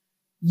in,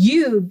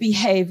 you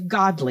behave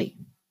godly,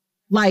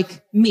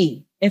 like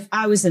me, if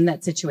I was in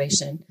that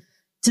situation.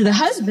 To the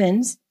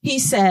husbands, he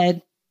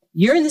said,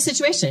 you're in the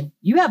situation.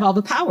 You have all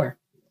the power.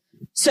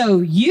 So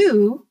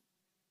you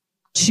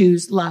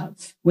choose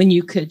love, when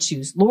you could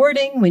choose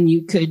lording, when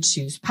you could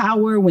choose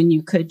power, when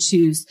you could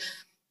choose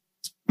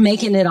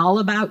making it all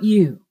about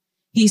you.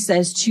 He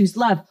says, choose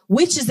love,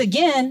 which is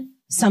again,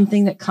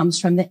 something that comes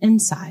from the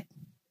inside.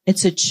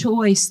 It's a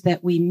choice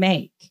that we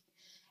make,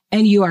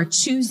 and you are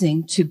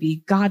choosing to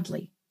be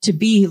godly, to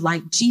be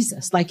like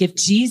Jesus. Like if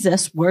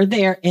Jesus were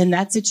there in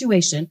that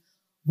situation,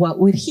 what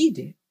would he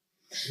do?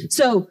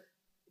 So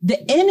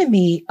the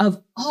enemy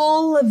of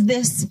all of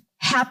this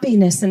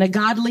happiness in a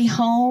godly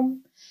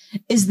home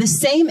is the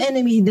same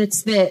enemy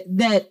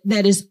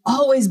that has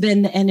always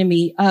been the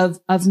enemy of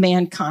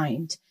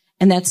mankind,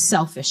 and that's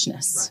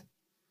selfishness.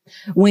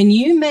 Right. When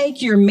you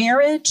make your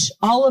marriage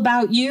all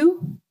about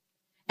you,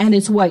 and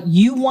it's what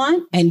you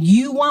want, and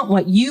you want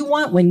what you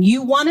want when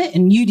you want it,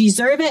 and you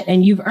deserve it,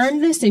 and you've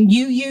earned this, and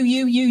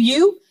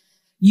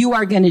you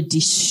are going to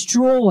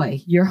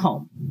destroy your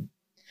home.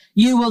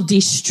 You will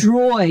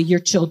destroy your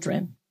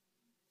children.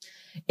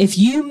 If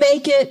you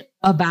make it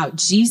about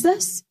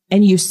Jesus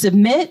and you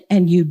submit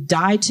and you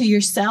die to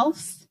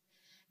yourself,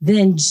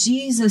 then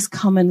Jesus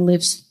come and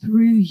lives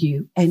through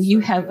you, and you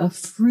have a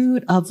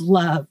fruit of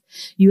love.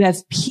 You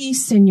have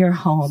peace in your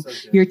home.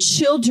 Your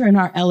children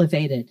are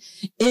elevated.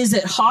 Is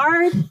it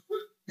hard?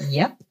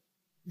 Yep.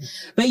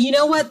 But you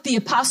know what the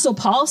Apostle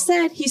Paul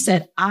said? He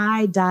said,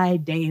 I die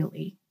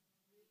daily.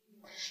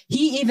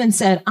 He even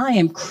said, I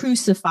am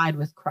crucified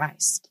with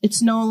Christ.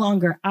 It's no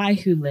longer I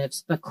who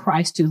lives, but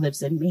Christ who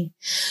lives in me.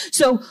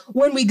 So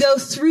when we go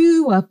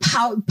through a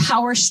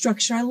power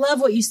structure, I love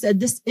what you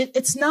said.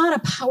 It's not a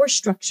power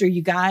structure,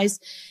 you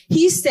guys.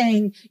 He's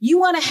saying, you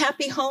want a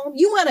happy home?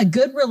 You want a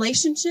good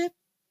relationship?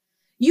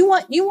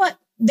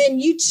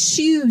 Then you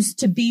choose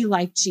to be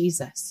like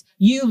Jesus.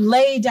 You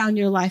lay down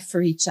your life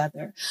for each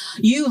other.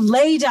 You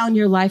lay down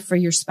your life for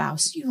your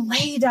spouse. You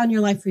lay down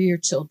your life for your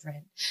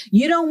children.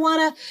 You don't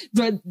want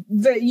to,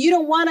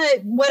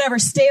 whatever,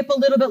 stay up a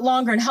little bit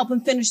longer and help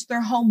them finish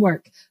their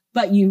homework.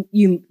 But you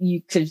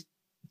could,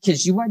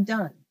 because you are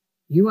done.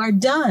 You are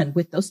done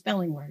with those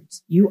spelling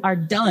words. You are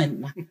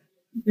done.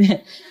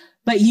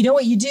 But you know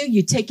what you do?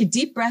 You take a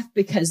deep breath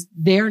because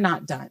they're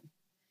not done.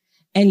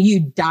 And you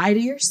die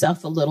to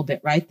yourself a little bit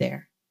right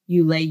there.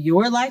 You lay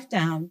your life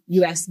down.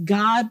 You ask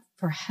God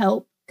for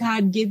help.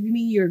 God, give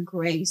me your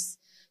grace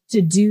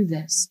to do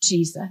this,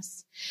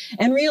 Jesus.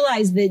 And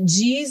realize that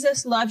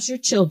Jesus loves your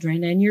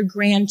children and your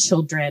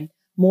grandchildren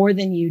more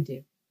than you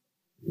do.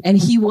 And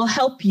he will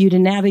help you to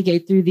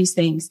navigate through these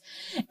things.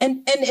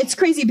 And it's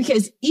crazy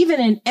because even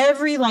in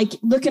every, like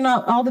looking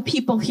at all the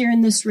people here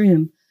in this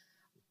room,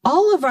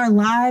 all of our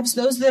lives,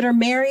 those that are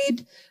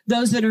married,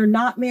 those that are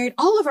not married,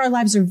 all of our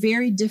lives are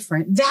very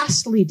different,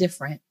 vastly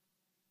different.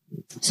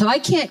 So I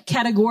can't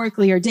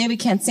categorically, or David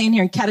can't stand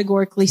here and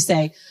categorically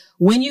say,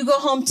 when you go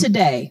home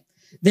today,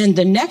 then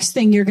the next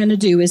thing you're going to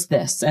do is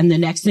this, and the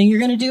next thing you're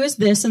going to do is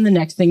this, and the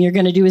next thing you're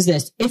going to do is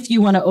this, if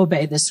you want to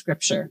obey this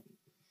scripture.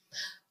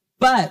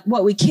 But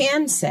what we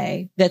can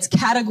say that's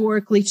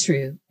categorically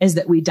true is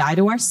that we die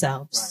to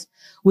ourselves. Right.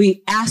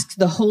 We ask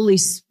the Holy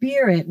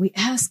Spirit, we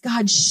ask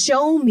God,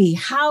 show me,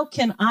 how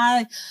can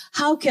I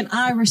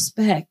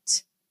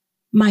respect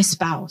my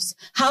spouse?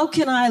 How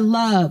can I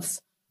love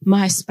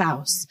my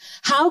spouse?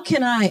 How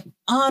can I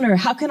honor?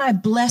 How can I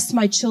bless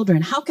my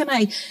children? How can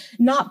I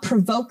not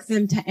provoke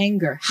them to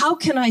anger? How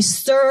can I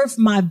serve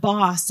my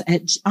boss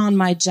on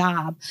my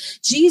job?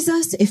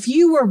 Jesus, if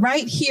you were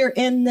right here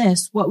in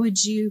this, what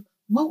would you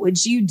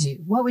do?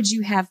 What would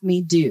you have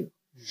me do?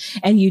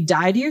 And you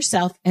die to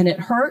yourself, and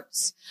it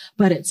hurts,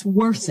 but it's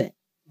worth it,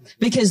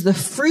 because the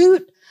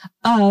fruit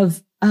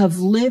of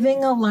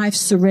living a life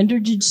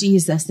surrendered to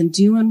Jesus and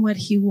doing what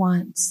he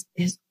wants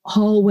is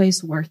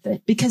always worth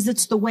it, because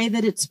it's the way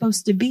that it's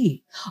supposed to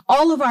be.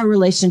 All of our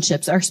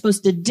relationships are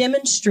supposed to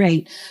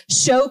demonstrate,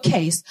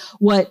 showcase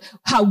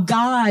how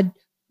God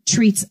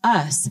treats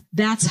us.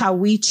 That's how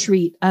we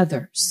treat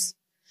others.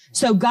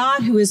 So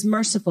God who is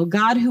merciful,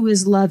 God who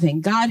is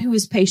loving, God who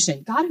is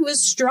patient, God who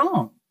is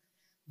strong.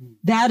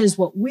 That is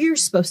what we're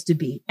supposed to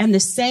be. And the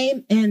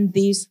same in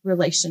these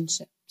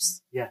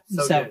relationships. Yeah.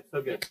 Good.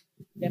 So good.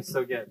 Yep.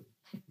 So good.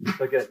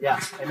 So good. Yeah.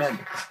 Amen.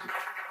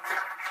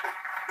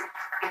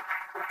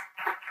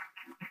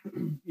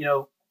 You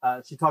know,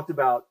 she talked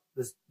about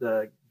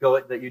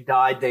that you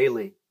die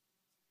daily.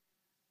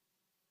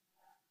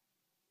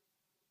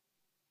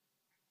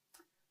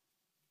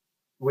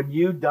 When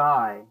you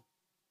die,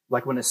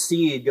 like when a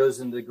seed goes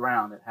into the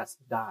ground, it has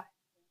to die,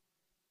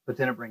 but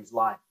then it brings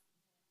life.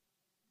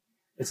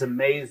 It's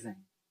amazing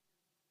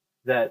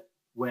that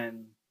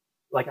when,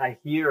 like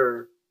it's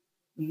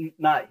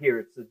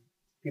the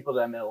people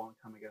that I met a long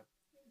time ago.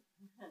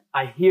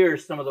 I hear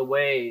some of the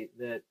way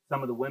that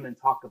some of the women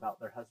talk about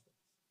their husbands.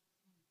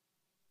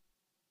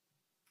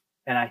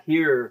 And I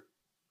hear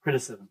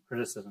criticism.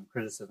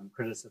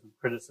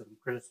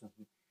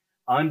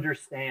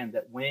 Understand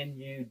that when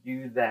you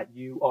do that,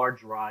 you are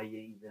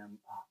drying them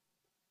up.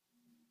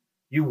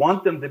 You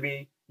want them to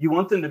be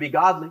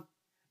godly.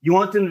 You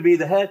want them to be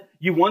the head.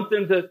 You want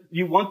them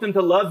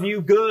to love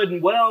you good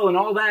and well and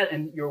all that.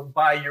 And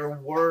by your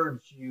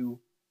words,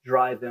 you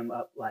dry them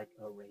up like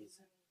a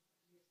raisin.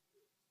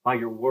 by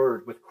your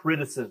word with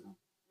criticism,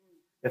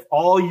 if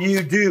all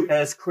you do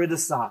is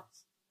criticize,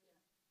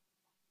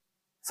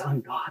 it's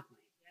ungodly.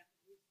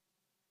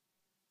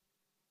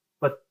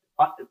 But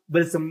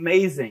it's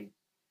amazing.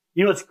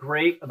 You know what's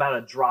great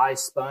about a dry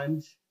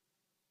sponge?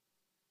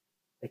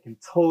 It can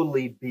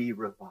totally be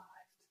revived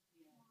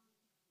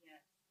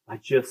by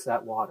just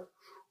that water.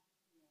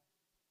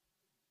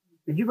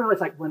 Did you realize,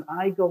 like, when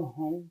I go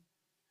home,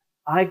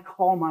 I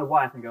call my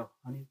wife and go,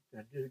 honey,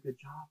 I did a good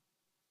job.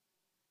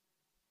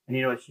 And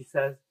you know what she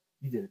says?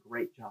 You did a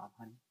great job,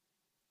 honey.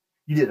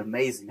 You did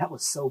amazing. That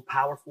was so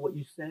powerful what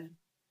you said.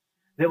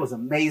 That was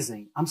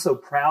amazing. I'm so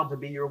proud to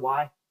be your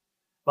wife.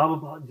 Blah, blah,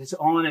 blah. Just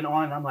on and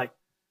on. And I'm like,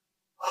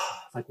 oh,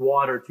 it's like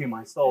water to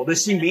my soul.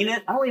 Does she mean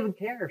it? I don't even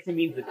care if she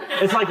means it.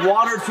 It's like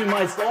water to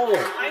my soul.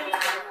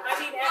 I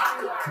mean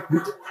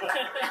everyone.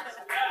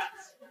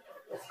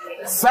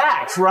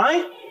 Facts,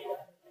 right?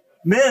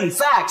 Men,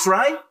 facts,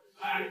 right?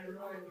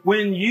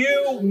 When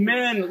you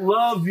men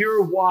love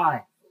your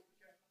wife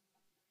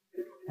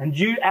and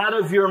you out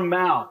of your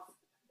mouth,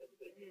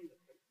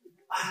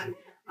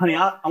 honey,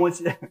 I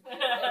want you to,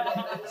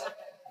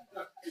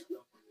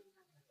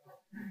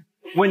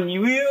 when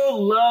you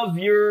love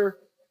your,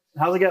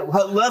 how's it go?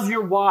 Love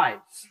your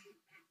wives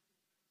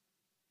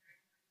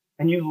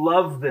and you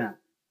love them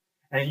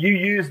and you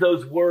use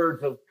those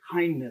words of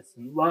kindness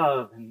and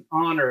love and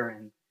honor,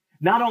 and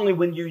not only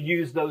when you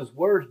use those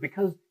words,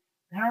 because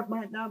how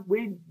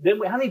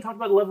many talked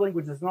about love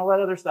languages and all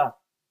that other stuff?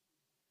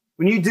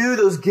 When you do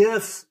those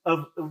gifts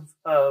of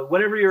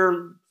whatever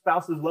your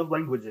spouse's love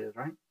language is,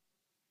 right?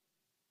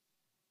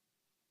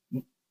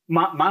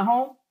 My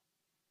home,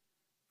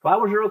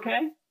 flowers are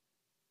okay.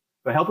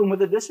 If I help him with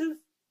the dishes,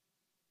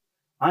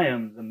 I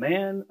am the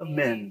man of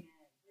men.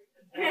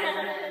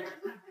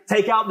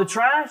 Take out the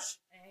trash,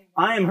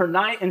 I am her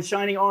knight in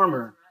shining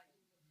armor.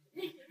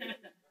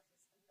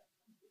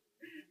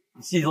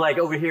 She's like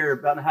over here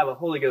about to have a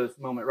Holy Ghost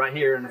moment right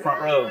here in the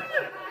front row.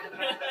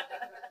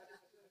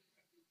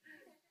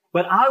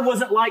 But I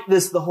wasn't like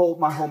this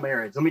my whole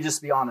marriage. Let me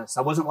just be honest.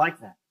 I wasn't like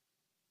that.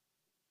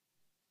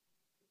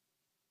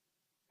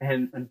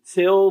 And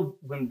until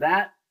when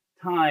that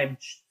time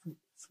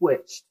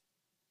switched,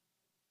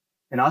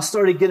 and I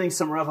started getting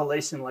some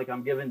revelation like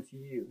I'm giving to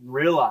you, and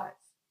realized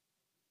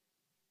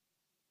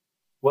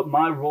what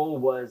my role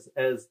was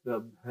as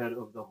the head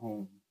of the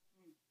home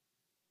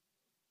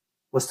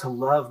was to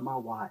love my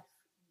wife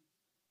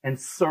and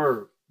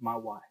serve my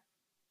wife.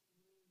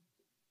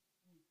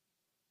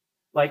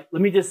 Like,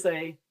 let me just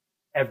say,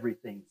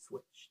 everything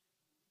switched.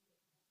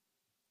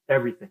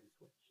 Everything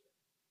switched.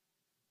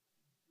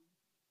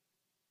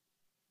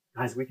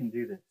 Guys, we can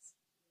do this.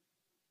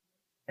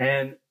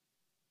 And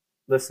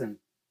listen,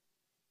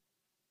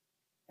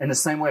 in the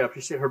same way, I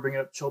appreciate her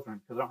bringing up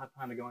children, because I don't have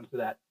time to go into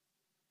that.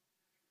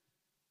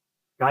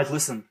 Guys,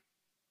 listen.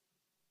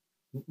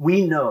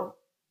 We know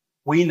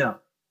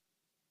that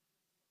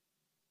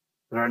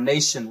our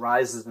nation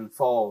rises and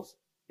falls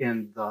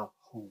in the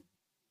home.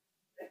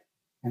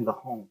 In the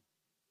home.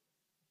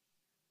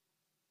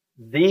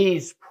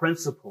 These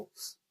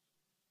principles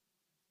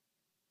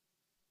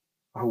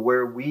are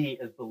where we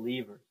as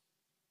believers,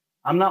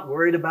 I'm not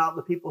worried about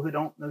the people who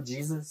don't know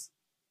Jesus,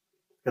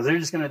 because they're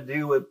just going to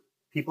do what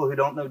people who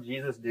don't know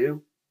Jesus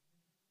do.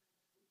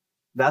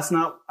 I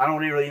don't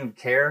really even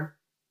care.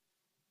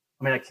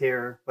 I mean, I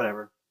care,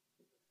 whatever.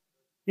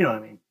 You know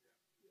what I mean?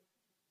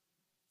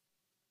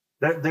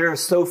 They're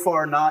so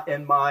far not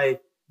in my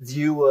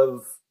view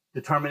of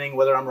determining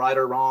whether I'm right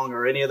or wrong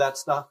or any of that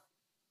stuff.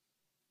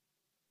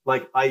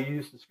 Like, I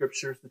use the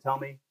scriptures to tell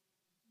me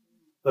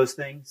those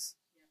things.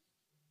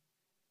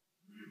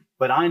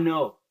 But I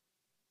know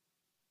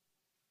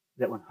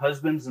that when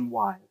husbands and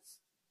wives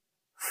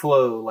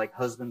flow like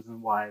husbands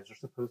and wives are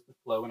supposed to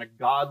flow in a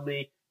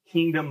godly,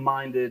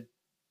 kingdom-minded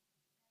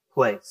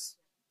place,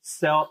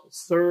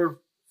 selfless,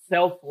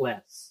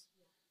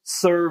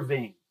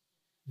 serving,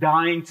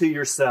 dying to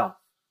yourself,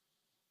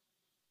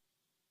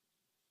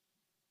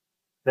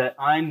 that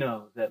I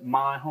know that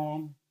my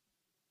home,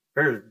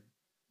 there's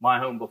my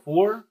home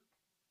before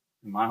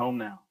and my home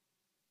now.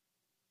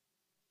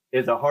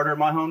 Is it harder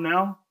my home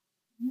now?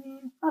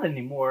 Not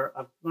anymore.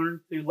 I've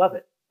learned to love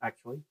it,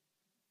 actually,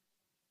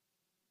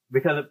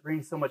 because it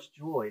brings so much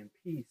joy and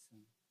peace,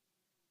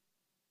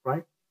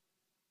 right?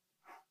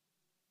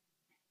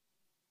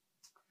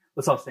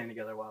 Let's all stand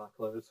together while I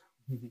close.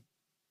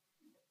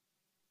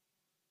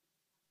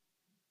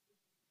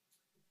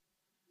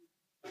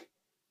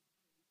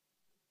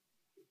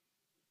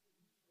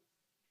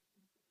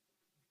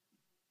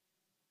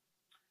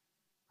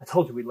 I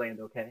told you we'd land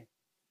okay.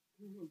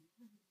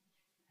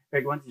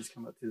 Greg, why don't you just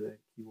come up to the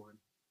keyboard?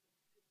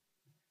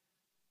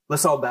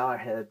 Let's all bow our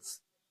heads.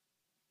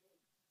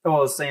 Oh, I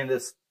was saying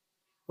this,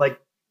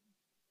 like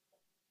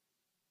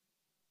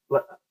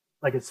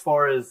as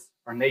far as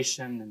our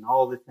nation and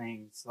all the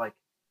things, like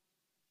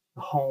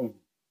the home.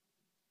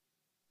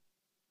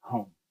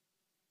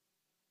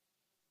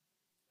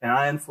 And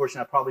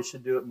unfortunately, I probably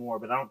should do it more,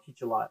 but I don't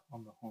teach a lot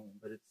on the home,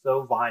 but it's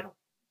so vital.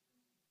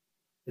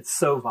 It's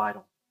so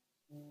vital.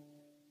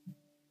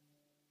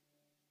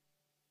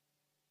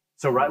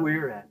 So right where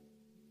you're at,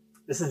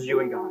 this is you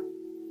and God.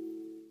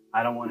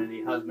 I don't want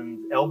any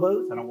husband's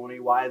elbows. I don't want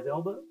any wives'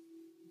 elbows.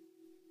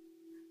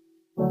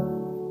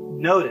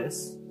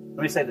 Notice,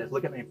 let me say this.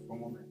 Look at me for a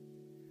moment.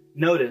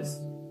 Notice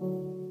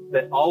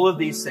that all of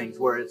these things,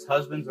 where it's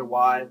husbands or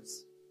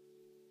wives,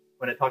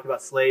 when it talked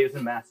about slaves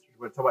and masters,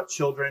 when it talked about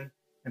children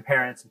and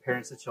parents of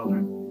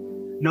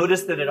children,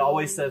 notice that it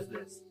always says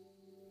this,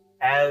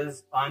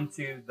 as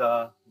unto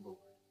the Lord.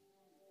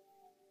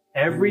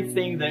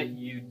 Everything that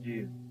you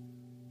do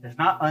is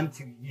not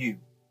unto you.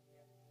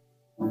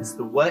 It's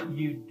the what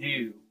you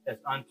do as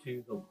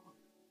unto the Lord.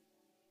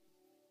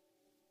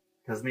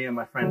 Because me and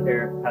my friend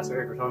Eric, Pastor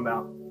Eric, were talking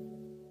about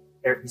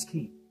Eric, he's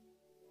king.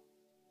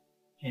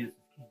 Jesus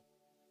is king.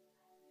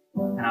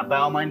 And I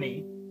bow my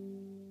knee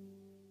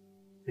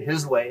to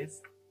his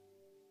ways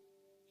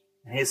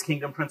and his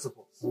kingdom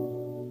principles.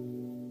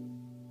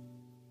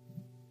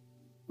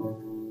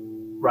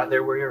 Right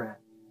there where you're at.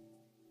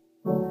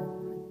 A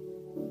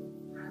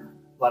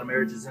lot of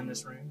marriages in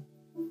this room.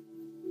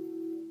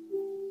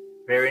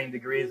 Varying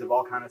degrees of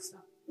all kind of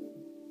stuff.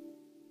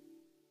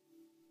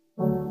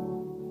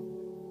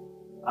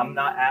 I'm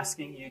not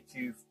asking you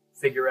to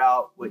figure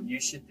out what you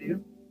should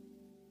do.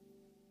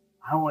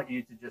 I want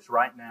you to just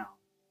right now,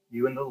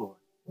 you and the Lord,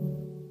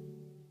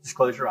 just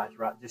close your eyes,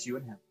 right? Just you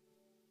and him.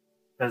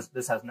 Because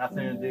this has nothing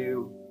to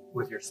do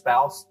with your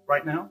spouse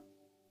right now.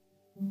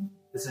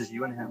 This is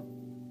you and him.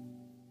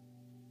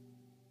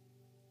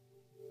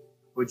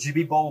 Would you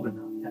be bold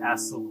enough to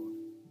ask the Lord,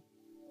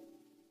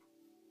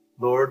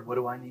 Lord, what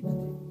do I need to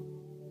do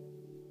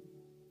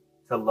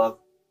to love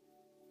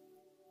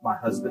my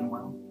husband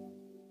well?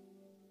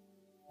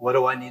 What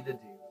do I need to do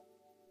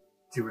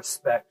to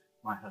respect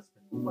my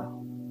husband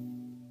well?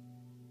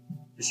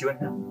 Just you and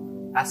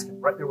him. Ask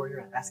him right there where you're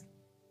at. Ask him.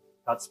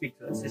 God, speak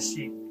to us. His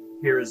sheep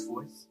hear his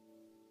voice.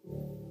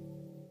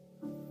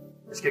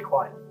 Just get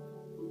quiet.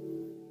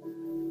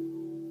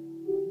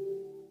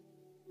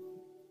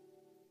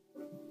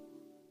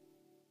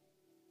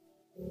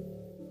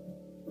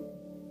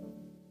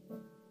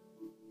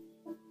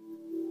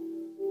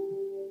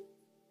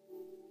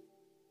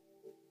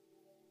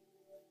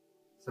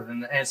 So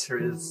then the answer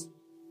is,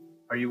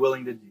 are you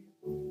willing to do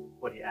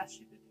what he asks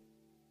you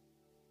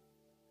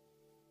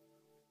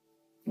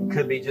to do? It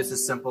could be just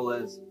as simple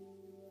as,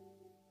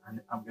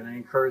 I'm going to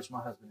encourage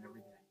my husband every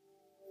day.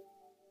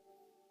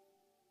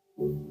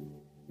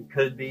 It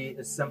could be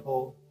as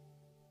simple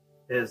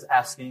as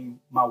asking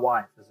my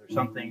wife, is there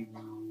something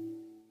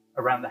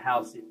around the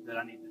house that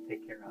I need to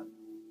take care of?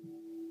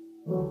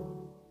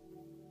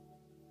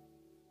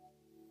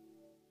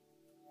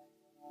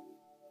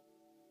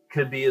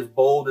 Could be as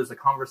bold as a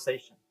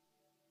conversation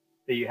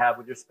that you have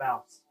with your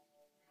spouse.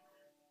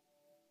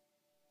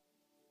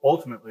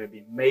 Ultimately, it'd be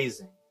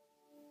amazing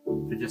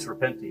to just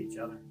repent to each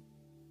other.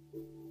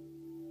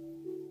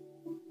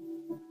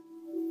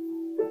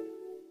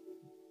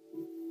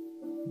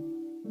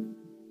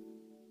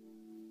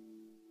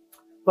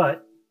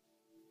 But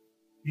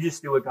you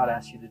just do what God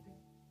asks you to do.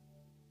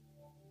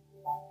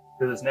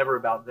 Because it's never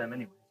about them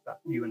anyway. It's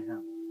about you and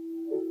him.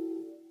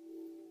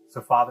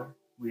 So, Father,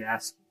 we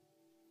ask you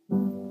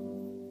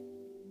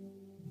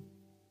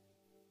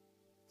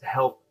to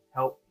help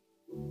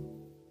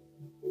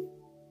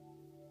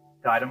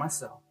die to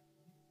myself.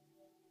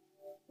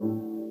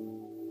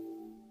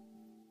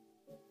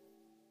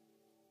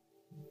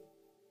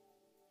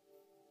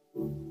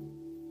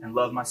 And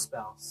love my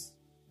spouse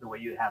the way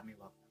you'd have me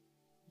love them.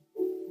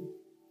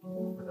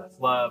 Whether that's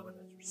love, whether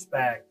that's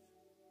respect,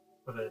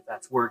 whether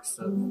that's works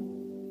of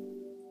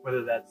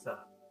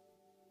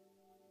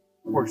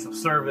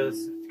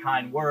service, it's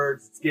kind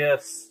words, it's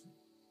gifts,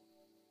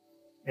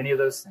 any of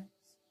those things.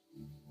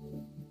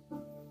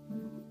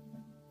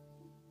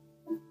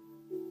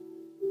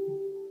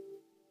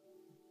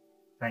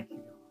 Thank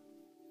you,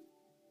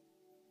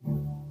 God.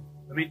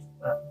 Let me,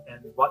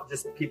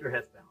 just keep your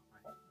heads down.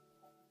 Right?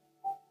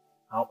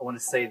 I want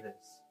to say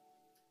this.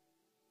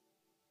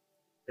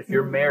 If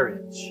your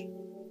marriage,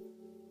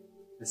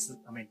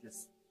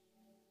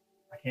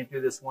 I can't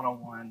do this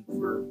one-on-one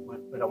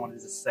but I want to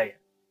just say it.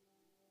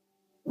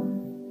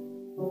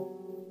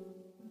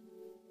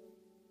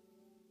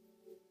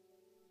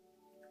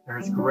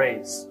 There's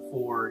grace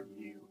for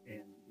you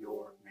in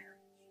your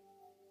marriage.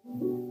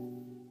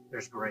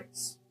 There's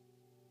grace.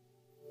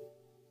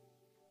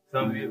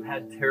 Some of you have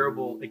had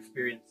terrible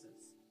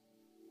experiences.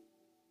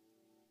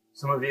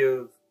 Some of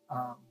you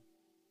have,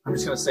 I'm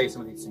just going to say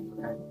some of these things,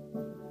 okay?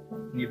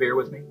 Can you bear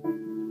with me?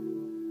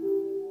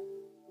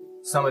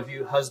 Some of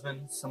you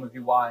husbands, some of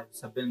you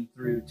wives have been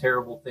through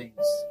terrible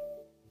things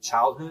in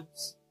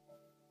childhoods.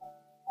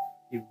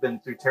 You've been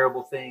through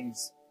terrible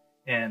things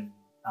in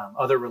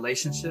other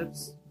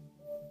relationships.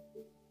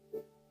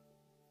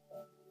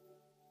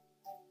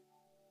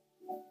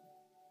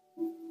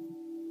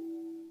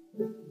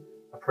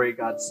 I pray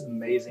God's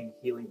amazing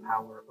healing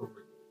power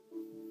over you.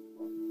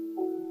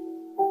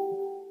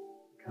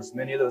 Because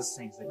many of those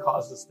things that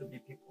cause us to be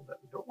people that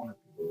we don't want to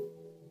be.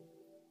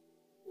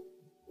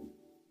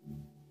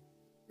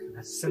 And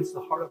I sense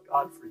the heart of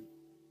God for you.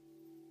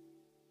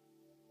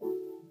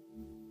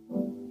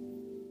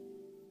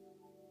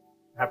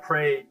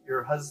 pray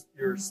your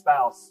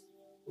spouse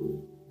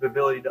the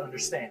ability to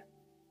understand.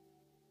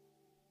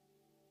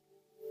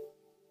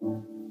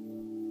 But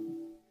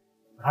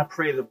I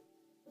pray the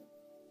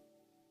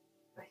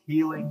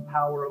healing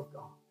power of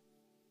God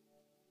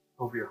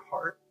over your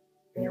heart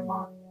and your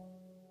mind.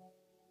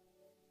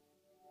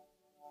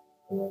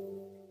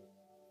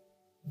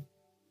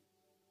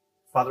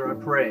 Father, I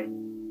pray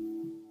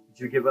that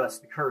you give us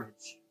the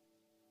courage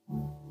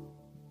and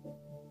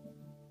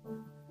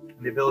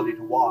the ability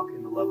to walk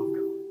in the love of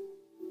God.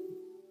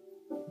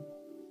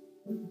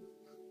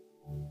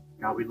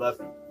 God, we love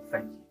you.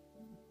 Thank you.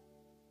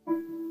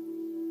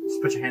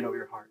 Just put your hand over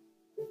your heart.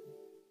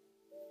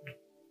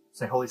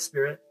 Say, Holy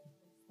Spirit,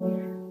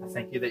 I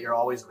thank you that you're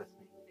always with me.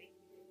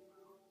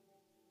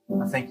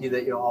 I thank you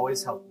that you'll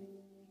always help me.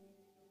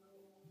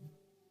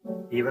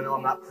 Even though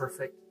I'm not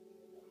perfect,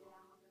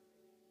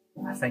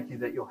 I thank you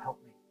that you'll help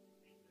me.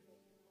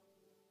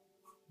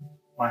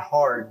 My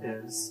heart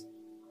is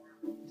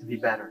to be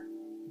better.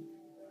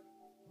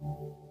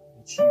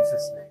 In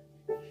Jesus' name.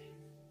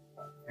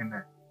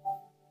 Amen.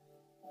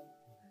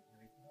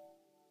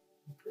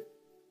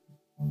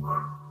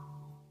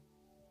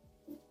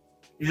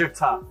 These are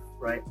tough,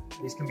 right?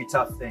 These can be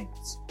tough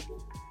things.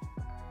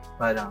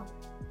 But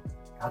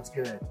God's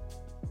good.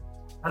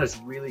 God is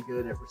really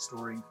good at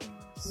restoring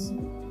things.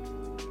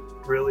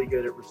 Really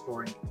good at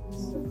restoring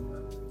things.